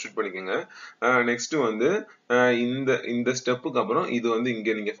அப்படியே சப்ஸ்டிட் பண்ணிக்கோங்க. நெக்ஸ்ட் வந்து இந்த ஸ்டெப்புக்கு அப்புறம் இது வந்து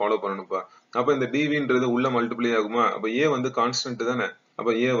இங்க நீங்க ஃபாலோ பண்ணணும்ப்பா. அப்ப இந்த dVன்றது உள்ள மல்டிப்ளை ஆகுமா? அப்ப A வந்து கான்ஸ்டன்ட் தானே,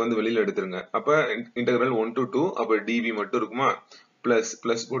 அப்ப A வந்து வெளியில எடுத்துருங்க. அப்ப இன்டெகிரல் 1 to 2, அப்ப dV மட்டும் இருக்குமா?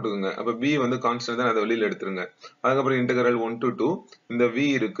 பிளஸ் போட்டுக்கோங்க. அப்ப B வந்து கான்ஸ்டன்ட் தான், அதை வெளியில எடுத்துருங்க. அதுக்கப்புறம் இன்டெகிரல் 1 to 2, இந்த V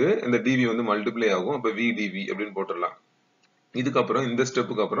இருக்கு, இந்த dV வந்து மல்டிப்ளை ஆகும். அப்ப V dV அப்படின்னு போட்டுடலாம். இதுக்கப்புறம் இந்த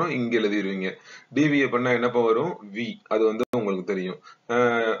ஸ்டெப்புக்கு அப்புறம் இங்க எழுதிடுவீங்க. dV பண்ணா என்னப்பா வரும்? V. அது வந்து உங்களுக்கு தெரியும்.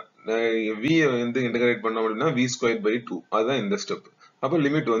 V வந்து இன்டகிரேட் பண்ணோம் அப்படின்னா V²/2. அதுதான் இந்த ஸ்டெப். அப்ப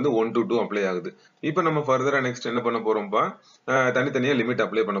லிமிட் வந்து 1 to 2 அப்ளை ஆகுது. இப்போ நம்ம ஃபர்தரா நெக்ஸ்ட் என்ன பண்ண போறோம்ப்பா? தனித்தனியா லிமிட்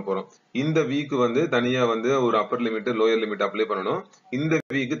அப்ளை பண்ண போறோம். இந்த வீக்கு வந்து தனியா வந்து ஒரு upper limit, lower limit apply பண்ணணும். இந்த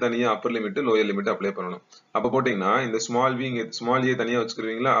வீக்கு தனியா upper limit, lower limit apply பண்ணணும். அப்ப போட்டீங்கன்னா இந்த ஸ்மால் V ஸ்மால் a தனியா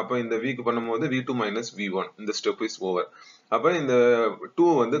வச்சுக்கிருவீங்களா? அப்ப இந்த வீக்கு பண்ணும்போது V2 - V1. இந்த ஸ்டெப் இஸ் ஓவர். அப்ப இந்த 2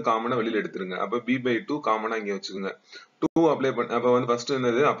 வந்து காமனா வெளியில எடுத்துருங்க. அப்ப B/2 காமனா இங்க வச்சுக்கோங்க. 2 அப்ளை பண்ண, அப்ப வந்து ஃபர்ஸ்ட்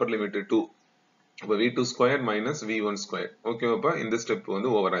என்னது? Upper limit 2. அப்ப V2² - V1². ஓகேவாப்பா? இந்த ஸ்டெப் வந்து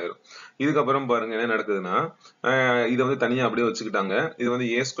ஓவர் ஆயிரும். இதுக்கப்புறம் பாருங்க என்ன நடக்குதுன்னா, இதை வந்து தனியா அப்படியே வச்சுக்கிட்டாங்க. இது வந்து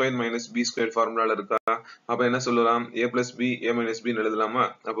A² - B² ஃபார்முலால இருக்கா? அப்ப என்ன சொல்லலாம்? A plus B, A minus B எழுதலாமா?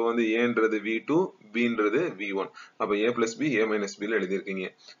 அப்ப வந்து Aன்றது V2, Bன்றது V1. அப்ப A plus B, A minus B எழுதியிருக்கீங்க.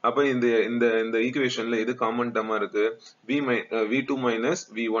 அப்ப இந்த இந்த இந்த ஈக்குவேஷன்ல எது காமன் டேர்மா இருக்கு? V2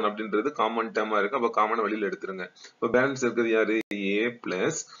 - V1 அப்படின்றது காமன் டேர்மா இருக்கு. அப்ப காமன் வெளியில எடுத்துருங்க. இப்ப பேலன்ஸ் இருக்கிறது யாரு? A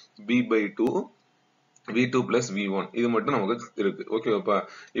plus B/2 V2 plus V1. இது மட்டும் நமக்கு இருக்கு. ஓகேவாப்பா?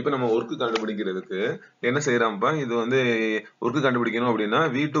 இப்ப நம்ம ஒர்க் கண்டுபிடிக்கிறதுக்கு என்ன செய்யறாம்ப்பா? இது வந்து ஒர்க் கண்டுபிடிக்கணும் அப்படின்னா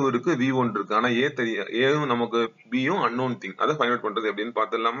V2 இருக்கு, V1 இருக்கு. ஆனா Aவும் நமக்கு Bயும் unknown thing. அதை ஃபைண்ட் அவுட் பண்றது எப்படின்னு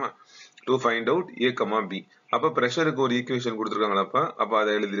பார்த்துடலாமா? To find out A, B. அப்ப பிரஷருக்கு ஒரு ஈக்குவேஷன் கொடுத்துருக்காங்களாப்பா? அப்ப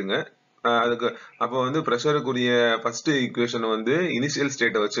அதை எழுதிருங்க. அதுக்கு அப்ப வந்து பிரஷருக்குரிய ஃபர்ஸ்ட் ஈக்குவேஷன் வந்து இனிஷியல்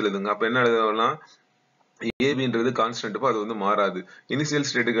ஸ்டேட்டை வச்சு எழுதுங்க. அப்ப என்ன எழுதலாம்? ஏபின்றது கான்ஸ்டன்ட், அது வந்து மாறாது. இனிஷியல்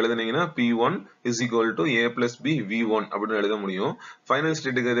ஸ்டேட்டுக்கு எழுதுனீங்கன்னா P1 is equal to A plus B V1 அப்படின்னு எழுத முடியும். ஃபைனல்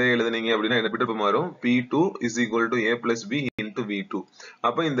ஸ்டேட்டுக்கு எதை எழுதுனீங்க அப்படின்னா என்ன பிட்டு மாறும்? P2 is equal to A plus B into V2.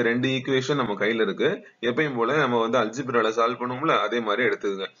 அப்ப இந்த ரெண்டு ஈக்குவேஷன் நம்ம கையில இருக்கு. எப்பயும் போல நம்ம வந்து அல்ஜிப்ரால சால்வ் பண்ணுவோம்ல, அதே மாதிரி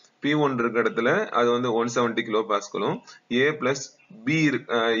எடுத்துக்கங்க. P1 இருக்க இடத்துல அது வந்து 170 கிலோ பாஸ்கலும், A plus B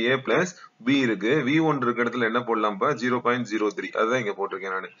இருக்கு. V1 இருக்க இடத்துல என்ன போடலாம்ப்பா? 0.03. அதுதான் இங்க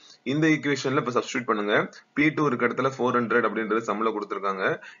போட்டிருக்கேன் நான். இந்த ஈக்குவேஷன்ல இப்ப சப்ஸ்டிட்யூட் பண்ணுங்க. P2 இருக்க இடத்துல 400 அப்படின்றது சம்ல கொடுத்திருக்காங்க.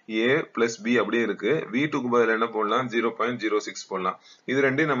 A plus B அப்படியே இருக்கு. V2க்கு பதிலா என்ன போடலாம்? 0.06 போடலாம். இது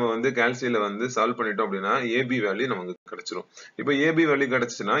ரெண்டையும் நம்ம வந்து கால்சியில வந்து சால்வ் பண்ணிட்டோம் அப்படின்னா AB வேல்யூ நமக்கு கிடைச்சிரும். இப்ப AB வேல்யூ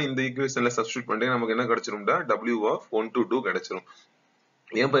கிடைச்சுன்னா இந்த ஈக்குவேஷன்ல சப்ஸ்டிட்யூட் பண்ணி நமக்கு என்ன கிடைச்சிரும்டா? W of 1 to 2 கிடைச்சிரும்.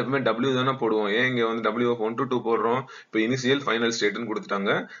 ஏன் எப்பவுமே W தானே போடுவோம். ஏன் இங்க வந்து W of 1 to 2 போடுறோம்? இப்போ இனிஷியல் ஃபைனல் ஸ்டேட்னு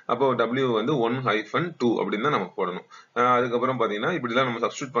கொடுத்துட்டாங்க. அப்போ W வந்து 1-2 அப்படின்னு தான் நம்ம போடணும். அதுக்கப்புறம் பாத்தீங்கன்னா இப்படிலாம் நம்ம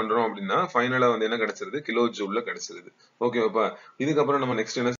சப்ஸ்டிட்யூட் பண்றோம் அப்படின்னா ஃபைனலா வந்து என்ன கிடைச்சிருது? கிலோ ஜூல்ல கிடைச்சிருது. ஓகேவாப்பா? இதுக்கப்புறம் நம்ம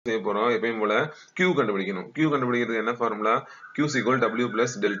நெக்ஸ்ட் என்ன செய்ய போறோம்? எப்பயும் போல Q கண்டுபிடிக்கணும். Q கண்டுபிடிக்கிறது என்ன formula? Q is equal W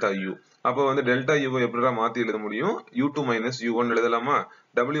plus delta U. அப்போ வந்து டெல்டா U எப்படிடா மாத்தி எழுத முடியும்? U2 - U1 எழுதலாமா?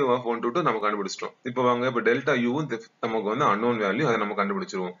 W of 1 to 2 நம்ம கண்டுபிடிச்சிட்டோம். இப்போ வாங்க, இப்போ டெல்டா U நமக்கு வந்து unknown வேல்யூ, அதை நம்ம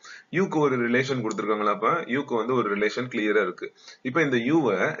கண்டுபிடிச்சிருவோம். Uக்கு ஒரு ரிலேஷன் கொடுத்துருக்காங்களாப்பா? Uக்கு வந்து ஒரு ரிலேஷன் கிளியரா இருக்கு. இப்போ இந்த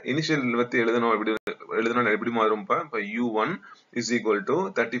Uவை இனிஷியல் வச்சு எழுதணும், எப்படி மாறும்ப்பா? இப்போ U1 is equal to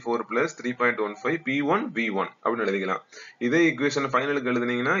 34 plus 3.15 P1 V1 அப்படின்னு எழுதிக்கலாம். இதே equation ஃபைனலுக்கு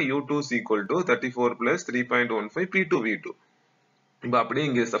எழுதுனீங்கன்னா U2 is equal to 34 plus 3.15 P2 V2. இப்போ அப்படியே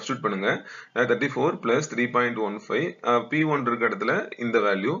இங்க சப்ஸ்டிட்யூட் பண்ணுங்க 34 plus 3.15 P1 இருக்க இடத்துல இந்த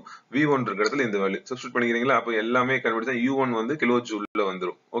வேல்யூ V1 இருக்க இடத்துல இந்த வேல்யூ சப்ஸ்டிட்யூட் பண்ணிக்கிறீங்களா அப்போ எல்லாமே கண்டுபிடிச்சா U1 வந்து கிலோ ஜூல்ல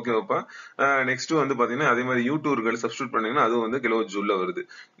வந்துரும் ஓகேவாப்பா நெக்ஸ்ட் வந்து பாத்தீங்கன்னா அதே மாதிரி U2 இருக்க சப்ஸ்டிட்யூட் பண்ணீங்கன்னா அது வந்து கிலோ ஜூல்ல வருது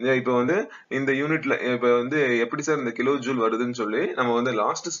இப்போ வந்து இந்த யூனிட்ல இப்போ வந்து எப்படி சார் இந்த கிலோ ஜூல் வருதுன்னு சொல்லி நம்ம வந்து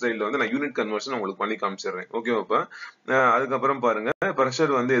லாஸ்ட் ஸ்லைட்ல வந்து நான் யூனிட் கன்வர்ஷன் உங்களுக்கு பண்ணி காமிச்சிடுறேன் ஓகேவாப்பா அதுக்கப்புறம் பாருங்க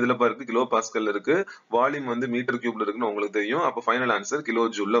பிரஷர் வந்து எதுல இருக்கு கிலோ பாஸ்கல்ல இருக்கு வால்யூம் வந்து மீட்டர் கியூப்ல இருக்குன்னு உங்களுக்கு தெரியும் அப்ப ஃபைனல் ஆன்சர் கிலோ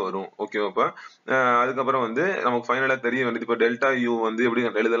ஜூல்ல வரும் ஓகேவாப்பா அதுக்கப்புறம் வந்து நமக்கு ஃபைனலா தெரிய வேண்டியது இப்ப டெல்டா யூ வந்து எப்படி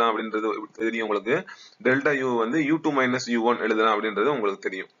எழுதலாம் அப்படின்றது தெரியும் உங்களுக்கு டெல்டா யூ வந்து U2 மைனஸ் U1 எழுதலாம் அப்படின்றது உங்களுக்கு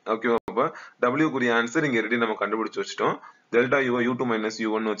தெரியும் ஓகேவாப்பா W குரிய ஆன்சர் இங்க ரெடி நம்ம கண்டுபிடிச்சு வச்சிட்டோம் delta you U2 minus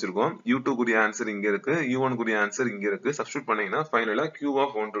U1 வச்சிருக்கோம் U2 குரிய ஆன்சர் இங்க இருக்கு U1 குரிய ஆன்சர் இங்க இருக்கு சப்ஸ்டிட்யூட் பண்ணீங்கன்னா ஃபைனலா Q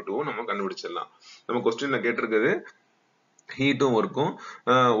of 1 to 2 நம்ம கண்டுபிடிச்சிடலாம் நம்ம கொஸ்டின்ல கேட்டிருக்கிறது ஹீட்டும்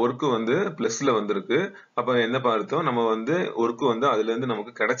ஒர்க்கு வந்து பிளஸ்ல வந்திருக்கு அப்ப என்ன அர்த்தம் நம்ம வந்து ஒர்க்கு வந்து அதுல இருந்து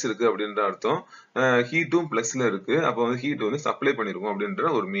நமக்கு கிடைச்சிருக்கு அப்படின்ற அர்த்தம் ஹீட்டும் பிளஸ்ல இருக்கு அப்ப வந்து ஹீட் வந்து சப்ளை பண்ணிருக்கோம்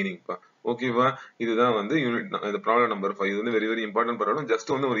அப்படின்ற ஒரு மீனிங்ப்பா ஓகேவா இதுதான் வந்து யூனிட் இந்த ப்ராப்ளம் நம்பர் 5 இது வந்து very very important problem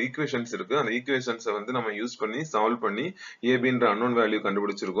just வந்து ஒரு ஈக்குவேஷன்ஸ் இருக்கு அந்த ஈக்குவேஷன்ஸை வந்து நம்ம யூஸ் பண்ணி சால்வ் பண்ணி ஏபின்ற அன்னோன் வேல்யூ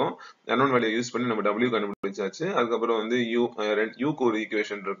கண்டுபிடிச்சிருக்கோம் அன்னோன் வேல்யூ யூஸ் பண்ணி நம்ம W கண்டுபிடிச்சாச்சு அதுக்கப்புறம் வந்து யூக்கு ஒரு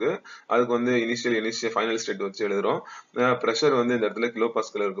ஈக்குவேஷன் இருக்கு அதுக்கு வந்து இனிஷியல் ஃபைனல் ஸ்டேட் வச்சு எழுதுறோம் பிரஷர் வந்து இந்த இடத்துல கிலோ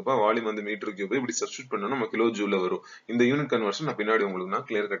பாஸ்கல் இருக்குப்பா வால்யூம் வந்து மீட்டர் கியூப் இப்படி சப்ஸ்டிட்யூட் பண்ணா நம்ம கிலோ ஜூல்ல வரும் இந்த யூனிட் கன்வர்ஷன் நான் பின்னாடி உங்களுக்கு நான்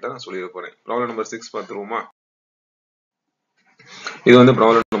கிளியர் கட்டா நான் சொல்லிட போறேன் ப்ராப்ளம் நம்பர் 6 பாத்துருவோமா இது வந்து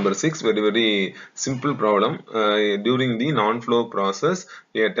problem number 6 very very simple problem during the non-flow process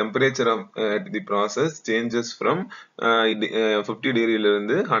a temperature of the process changes from 50 degree ல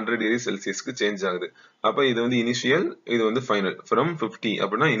இருந்து 100 degree celsius க்கு சேஞ்ச் ஆகுது அப்ப இது வந்து இனிஷியல் இது வந்து ஃபைனல் from 50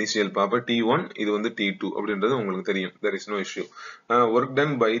 அப்படினா இனிஷியல் அப்ப T1 இது வந்து T2 அப்படின்றது உங்களுக்கு தெரியும் there is no issue work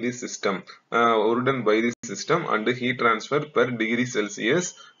done by the system and heat transfer per degree celsius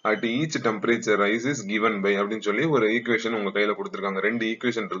at each temperature rise is given by அப்படின்னு சொல்லி ஒரு ஈக்குவேஷன் உங்க கையில கொடுத்திருக்காங்க ரெண்டு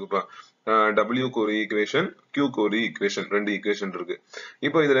ஈக்குவேஷன் இருக்குப்பா W க்கு ஒரு ஈக்குவேஷன் Q க்கு ஒரு ஈக்குவேஷன் ரெண்டு ஈக்குவேஷன் இருக்கு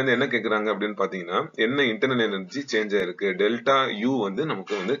இப்போ இதுல இருந்து என்ன கேக்குறாங்க அப்படின்னு பாத்தீங்கன்னா என்ன இன்டர்னல் எனர்ஜி சேஞ்ச் ஆயிருக்கு டெல்டா U வந்து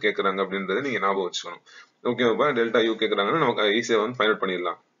நமக்கு வந்து கேக்குறாங்க அப்படின்றத நீங்க ஞாபகம் வச்சுக்கணும் ஓகேவாப்பா டெல்டா U கேக்குறாங்கன்னா நமக்கு ஈஸியா வந்து ஃபைண்ட் அவுட்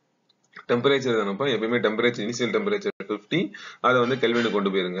பண்ணிடலாம் டெம்பரேச்சர் தானப்பா எப்பவுமே டெம்பரேச்சர் இனிஷியல் டெம்பரேச்சர் 50 அதை வந்து கெல்வினுக்கு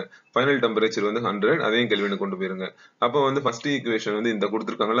கொண்டு போயிருங்க ஃபைனல் டெம்பரேச்சர் வந்து 100 அதையும் கெல்வினுக்கு கொண்டு போயிருங்க அப்போ வந்து ஃபர்ஸ்ட் ஈக்குவேஷன் வந்து இந்த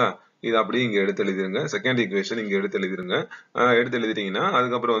கொடுத்துருக்காங்களா இது அப்படியே இங்க எடுத்து எழுதிருங்க செகண்ட் ஈக்குவேஷன் இங்க எடுத்து எழுதிருங்க எடுத்து எழுதிட்டீங்கன்னா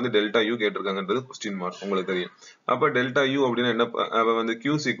அதுக்கப்புறம் வந்து டெல்டா யூ கேட்டிருக்காங்கன்றது கொஸ்டின் மார்க் உங்களுக்கு தெரியும் அப்ப டெல்டா யூ அப்படின்னா என்ன வந்து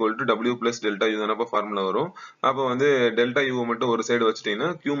Q equal to W plus delta you தானப்பா ஃபார்முலா வரும் அப்ப வந்து டெல்டா யூ மட்டும் ஒரு சைடு வச்சுட்டீங்கன்னா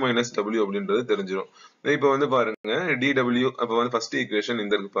Q minus W அப்படின்றது தெரிஞ்சிடும் இப்ப வந்து பாருங்க DW அப்ப வந்து ஃபர்ஸ்ட் ஈக்குவேஷன்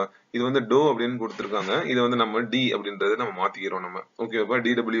இந்த இருக்குப்பா இது வந்து டோ அப்படின்னு கொடுத்திருக்காங்க இது வந்து நம்ம D அப்படின்றத நம்ம மாத்திக்கிறோம் நம்ம ஓகேவா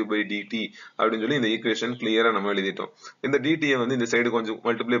dW by dt அப்படின்னு சொல்லி இந்த ஈக்குவேஷன் கிளியரா நம்ம எழுதிட்டோம் இந்த dt வந்து இந்த சைடு கொஞ்சம்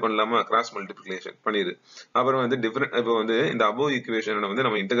மல்டிப்ளை பண்ணலாமா கிராஸ் மல்டிப்ளிகேஷன் பண்ணிரு அப்புறம் வந்து டிஃபரண்ட் இப்போ வந்து இந்த அபோவ் ஈக்குவேஷனை வந்து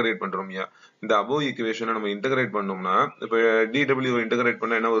நம்ம இன்டகிரேட் பண்றோம்யா இந்த அபோவ் ஈக்குவேஷனை நம்ம இன்டகிரேட் பண்ணோம்னா இப்போ dW இன்டகிரேட்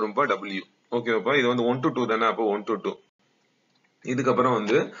பண்ணா என்ன வரும்பா W ஓகேவாப்பா இது வந்து 1 to 2 தானே அப்போ 1 to 2 இதுக்கப்புறம்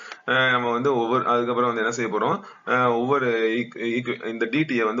வந்து நம்ம வந்து அதுக்கப்புறம் வந்து என்ன செய்ய போறோம் ஒவ்வொரு இந்த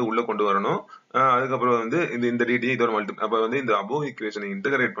டிடியை வந்து உள்ள கொண்டு வரணும் அதுக்கப்புறம் வந்து இந்த டிடி இதோட மல்டி அப்ப வந்து இந்த அபோவ் ஈக்குவேஷனை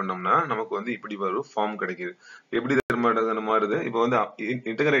இன்டகிரேட் பண்ணோம்னா நமக்கு வந்து இப்படி ஒரு ஃபார்ம் கிடைக்குது எப்படி மாறுது இப்போ வந்து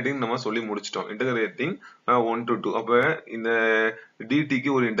இன்டகிரேட்டிங் நம்ம சொல்லி முடிச்சிட்டோம் இன்டகிரேட்டிங் 1 to 2 அப்ப இந்த டிடிக்கு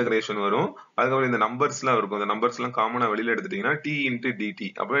ஒரு இன்டகிரேஷன் வரும் அதுக்கப்புறம் இந்த நம்பர்ஸ் எல்லாம் இருக்கும் இந்த நம்பர்ஸ் எல்லாம் காமனா வெளியில எடுத்துட்டீங்கன்னா t into dt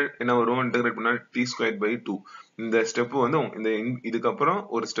அப்ப என்ன வரும் இன்டகிரேட் பண்ணா t squared by 2 இந்த ஸ்டெப் வந்து இந்த இதுக்கப்புறம்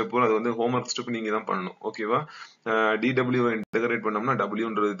ஒரு ஸ்டெப் அது வந்து ஹோம்வொர்க் ஸ்டெப் நீங்க தான் பண்ணணும் ஓகேவா dw இன்டகிரேட் பண்ணோம்னா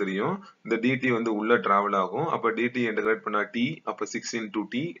wன்றது தெரியும் இந்த dt வந்து உள்ள டிராவல் ஆகும் அப்ப dt இன்டகிரேட் பண்ணா t அப்ப 6 into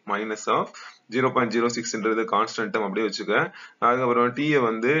t minus of 0.06ன்றது constant term அப்படியே வச்சுக்க அதுக்கப்புறம் t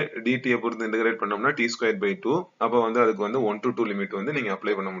வந்து dt பொறுத்து இன்டகிரேட் பண்ணோம்னா t squared by 2 அப்ப வந்து அதுக்கு வந்து 1 to 2 லிமிட் வந்து நீங்க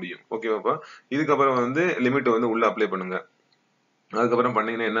அப்ளை பண்ண முடியும் ஓகேவாப்பா இதுக்கப்புறம் வந்து லிமிட் வந்து உள்ள அப்ளை பண்ணுங்க அதுக்கப்புறம்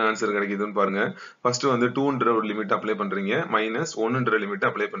பண்ணீங்கன்னா என்ன ஆன்சர் கிடைக்குதுன்னு பாருங்க ஃபர்ஸ்ட் வந்து 2ன்ற ஒரு லிமிட் அப்ளை பண்றீங்க மைனஸ் 1ன்ற லிமிட்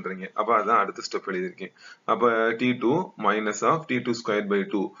அப்ளை பண்றீங்க அப்ப அதான் அடுத்த ஸ்டெப் எழுதிருக்கேன் அப்ப t2 minus of t2 squared by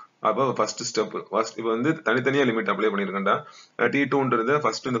 2 அப்ப ஃபர்ஸ்ட் ஸ்டெப் இப்போ வந்து தனித்தனியா லிமிட் அப்ளை பண்ணிருக்கேன்டா t2ன்றத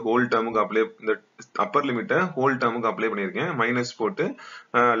ஃபர்ஸ்ட் இந்த ஹோல் டேர்முக்கு அப்ளை இந்த அப்பர் லிமிட்டை ஹோல் டேர்முக்கு அப்ளை பண்ணிருக்கேன் மைனஸ் போட்டு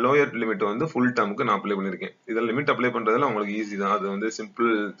லோயர் லிமிட் வந்து ஃபுல் டேர்முக்கு நான் அப்ளை பண்ணிருக்கேன் இதுல லிமிட் அப்ளை பண்றதுல உங்களுக்கு ஈஸி தான் அது வந்து சிம்பிள்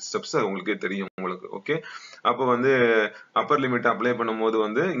ஸ்டெப்ஸ் அது உங்களுக்கே தெரியும் உங்களுக்கு. ஓகே, அப்போ வந்து அப்பர் லிமிட் அப்ளை பண்ணும்போது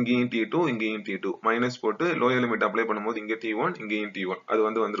வந்து இங்கேயும் T2 இங்கேயும் T2 மைனஸ் போட்டு லோயர் லிமிட் அப்ளை பண்ணும்போது இங்க T1 இங்கேயும் T1 அது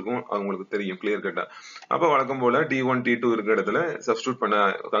வந்து வந்திருக்கும். அது உங்களுக்கு தெரியும் கிளியர் கட்டா. அப்ப வழக்கம் போல T1 T2 இருக்கிற இடத்துல சப்ஸ்டிட்யூட் பண்ண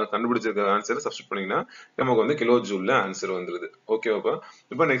கண்டுபிடிச்சிருக்க ஆன்சரை சப்ஸ்டிட்யூட் பண்ணீங்கன்னா நமக்கு வந்து கிலோ ஜூல்ல ஆன்சர் வந்துருது. ஓகேவாப்பா?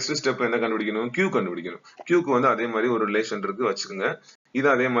 இப்போ நெக்ஸ்ட் ஸ்டெப் என்ன கண்டுபிடிக்கணும்? Q கண்டுபிடிக்கணும். Qக்கு வந்து அதே மாதிரி ஒரு ரிலேஷன் இருக்கு வச்சுக்கோங்க. இது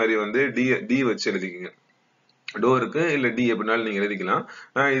அதே மாதிரி வந்து D வச்சு எழுதிக்கங்க. டோருக்கு இல்ல டி அப்படினாலும் நீங்க எழுதிக்கலாம்.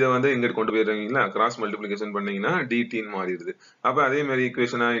 இதை வந்து இங்க கொண்டு போயிருக்கீங்களா, கிராஸ் மல்டிபிளிகேஷன் பண்ணீங்கன்னா டிடின்னு மாறிடுது. அப்ப அதே மாதிரி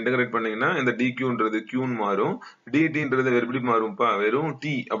ஈக்குவேஷனை இன்டகிரேட் பண்ணீங்கன்னா இந்த டிக்யூன்றது கியூன்னு மாறும், டிடின்றது எப்படி மாறும்ப்பா, வெறும்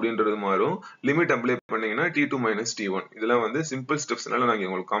டி அப்படின்றது மாறும். லிமிட் அப்ளை பண்ணீங்கன்னா T2 மைனஸ் T1. இதெல்லாம் வந்து சிம்பிள் ஸ்டெப்ஸ்னால நாங்க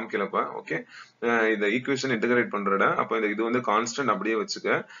உங்களுக்கு காமிக்கலப்பா. ஓகே, இந்த ஈக்குவேஷன் இன்டகிரேட் பண்றடா. அப்ப இது வந்து கான்ஸ்டன்ட் அப்படியே வச்சுக்க.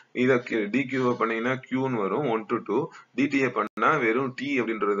 இதை டிக்யூ பண்ணீங்கன்னா கியூன்னு வரும் 1 to 2, டிடிஏ பண்ணா வெறும் டி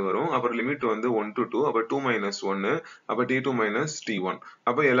அப்படின்றது வரும். அப்புறம் லிமிட் வந்து 1 to 2, அப்ப 2 minus 1, அப்ப T2 minus T1.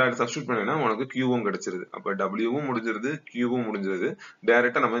 அப்ப எல்லா சப்ஸ்டிட்யூட் பண்ணீங்கன்னா உனக்கு Qவும் கிடைச்சிருது. அப்ப Wவும் முடிஞ்சிருது, Qவும் முடிஞ்சிருது.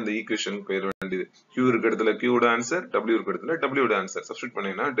 டைரக்டா நம்ம இந்த ஈக்குவேஷனுக்கு போயிட வேண்டியது. Q இருக்க இடத்துல Q ஓட ஆன்சர், W இருக்க இடத்துல W ஓட ஆன்சர் சப்ஸ்டிட்யூட்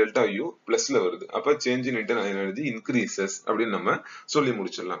பண்ணீங்கன்னா டெல்டா U பிளஸ்ல வருது. அப்ப change in internal energy increases அப்படின்னு நம்ம சொல்லி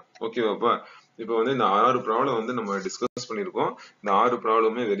முடிச்சிடலாம். ஓகேவாப்பா? இப்போ வந்து இந்த 6 ப்ராப்ளம் வந்து நம்ம டிஸ்கஸ் பண்ணிருக்கோம். இந்த 6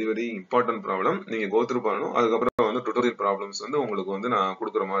 ப்ராப்ளமே வெரி வெரி இம்பார்ட்டன்ட் ப்ராப்ளம். நீங்க கோ த்ரூ பண்ணணும். அதுக்கப்புறம் வந்து டுட்டோரியல் ப்ராப்ளம்ஸ் வந்து உங்களுக்கு வந்து நான்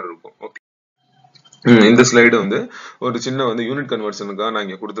கொடுக்குற மாதிரி இருக்கும். ஓகே, இந்த ஸ்லைடு வந்து ஒரு சின்ன வந்து யூனிட் கன்வர்ஷனுக்காக நான்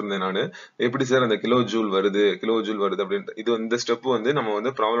இங்க கொடுத்திருந்தேன். நானு எப்படி சார் அந்த கிலோ ஜூல் வருது அப்படின்ட்டு இது இந்த ஸ்டெப் வந்து நம்ம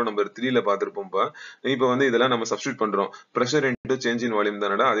வந்து ப்ராப்ளம் நம்பர் 3ல பார்த்திருப்போம்ப்பா. இப்போ வந்து இதெல்லாம் நம்ம சப்ஸ்டிட்யூட் பண்றோம். Pressure into change in volume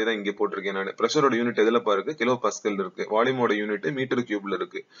தானடா, அதே தான் இங்க போட்டிருக்கேன் நான். பிரஷரோட யூனிட் எதுல இருக்கு? கிலோ பாஸ்கல் இருக்கு. வால்யூமோட யூனிட் மீட்டர் கியூப்ல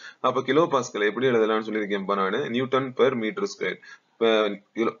இருக்கு. அப்ப கிலோ பாஸ்கல் எப்படி எழுதலாம்னு சொல்லியிருக்கேன்ப்பா நானு. Newton per metre square.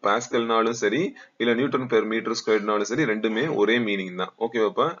 பாஸ்கல்னாலும் சரி இல்ல நியூட்டன் பெர் மீட்டர் ஸ்கொயர்னாலும் சரி ரெண்டுமே ஒரே மீனிங் தான்.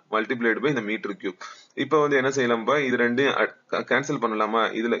 ஓகேவாப்பா? மல்டிப்ளைட் பை இந்த மீட்டர் கியூப். இப்ப வந்து என்ன செய்யலாம்ப்பா, இது ரெண்டும் கேன்சல் பண்ணலாமா?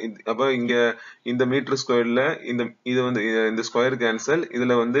 இதுல அப்ப இங்க இந்த மீட்டர் ஸ்கொயர்ல இது வந்து இந்த ஸ்கொயர் கேன்சல்,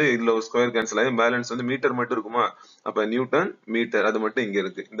 இதுல ஒரு ஸ்கொயர் கேன்சல் ஆகி பேலன்ஸ் வந்து மீட்டர் மட்டும் இருக்குமா? அப்ப நியூட்டன் மீட்டர் அது மட்டும் இங்க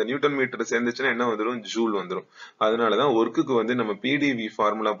இருக்கு. இந்த நியூட்டன் மீட்டர் சேர்ந்துச்சுன்னா என்ன வந்துடும்? ஜூல் வந்துடும். அதனாலதான் ஒர்க்குக்கு வந்து நம்ம பிடிவி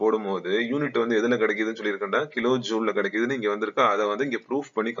ஃபார்முலா போடும்போது யூனிட் வந்து எதுல கிடைக்குதுன்னு சொல்லியிருக்கேன்டா, கிலோ ஜூல்ல கிடைக்குதுன்னு இங்க வந்திருக்கா. அதை வந்து இங்க ப்ரூஃப்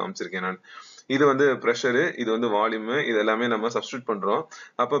பண்ணி காமிச்சிருக்கேன் நான். இது வந்து பிரஷர், இது வந்து வால்யூம், இது எல்லாமே நம்ம சப்ஸ்டிட்யூட் பண்றோம்.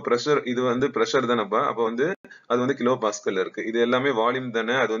 அப்ப பிரஷர், இது வந்து பிரஷர் தானப்பா, அப்ப வந்து அது வந்து கிலோ பாஸ்கல் இருக்கு. இது எல்லாமே வால்யூம்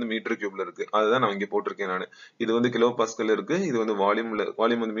தானே, அது வந்து மீட்டர் கியூப்ல இருக்கு. அதுதான் நான் இங்க போட்டிருக்கேன் நான். இது வந்து கிலோ பாஸ்கல் இருக்கு, இது வந்து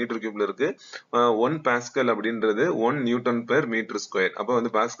வால்யூம் வந்து மீட்டர் கியூப்ல இருக்கு. 1 பாஸ்கல் அப்படின்றது 1 நியூட்டன் பெர் மீட்டர் ஸ்கொயர். அப்ப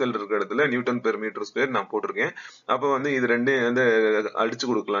வந்து பாஸ்கல் இருக்கிற இடத்துல நியூட்டன் பெர் மீட்டர் ஸ்கொயர் நான் போட்டிருக்கேன். அப்ப வந்து இது ரெண்டு வந்து அடிச்சு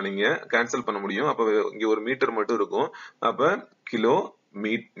கொடுக்கலாம், நீங்க கேன்சல் பண்ண முடியும். அப்ப இங்க ஒரு மீட்டர் மட்டும் இருக்கும். அப்ப கிலோ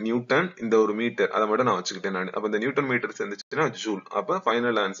நியூட்டன், இந்த ஒரு மீட்டர் அதை மட்டும் நான் வச்சுக்கிட்டேன் நான். அப்ப இந்த நியூட்டன் மீட்டர் சேர்ந்துச்சுன்னா ஜூல். அப்ப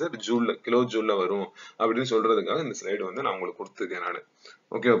ஃபைனல் ஆன்சர் ஜூல்ல, கிலோ ஜூல்ல வரும் அப்படின்னு சொல்றதுக்காக இந்த ஸ்லைடு வந்து நான் உங்களுக்கு கொடுத்துருக்கேன் நான்.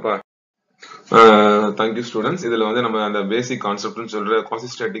 ஓகேப்பா? Thank you students. இதுல வந்து நம்ம அந்த பேசிக் கான்செப்ட்னு சொல்ற குவாசி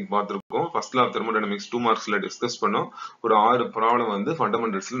ஸ்டாட்டிக் பார்த்திருக்கோம். First law of thermodynamics 2 மார்க்ஸ்ல discuss பண்ணோம். ஒரு 6 ப்ராப்ளம் வந்து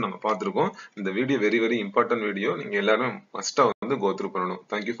ஃபண்டமெண்டல்ஸ்ல நம்ம பார்த்திருக்கோம். இந்த video very very important video. நீங்க எல்லாரும் மஸ்டா வந்து கோ த்ரூ பண்ணணும்.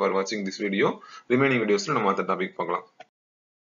 தேங்க்யூ ஃபார் வாட்சிங் திஸ் வீடியோ. ரிமைனிங் வீடியோஸ்ல நம்ம மற்ற டாபிக் பார்க்கலாம்.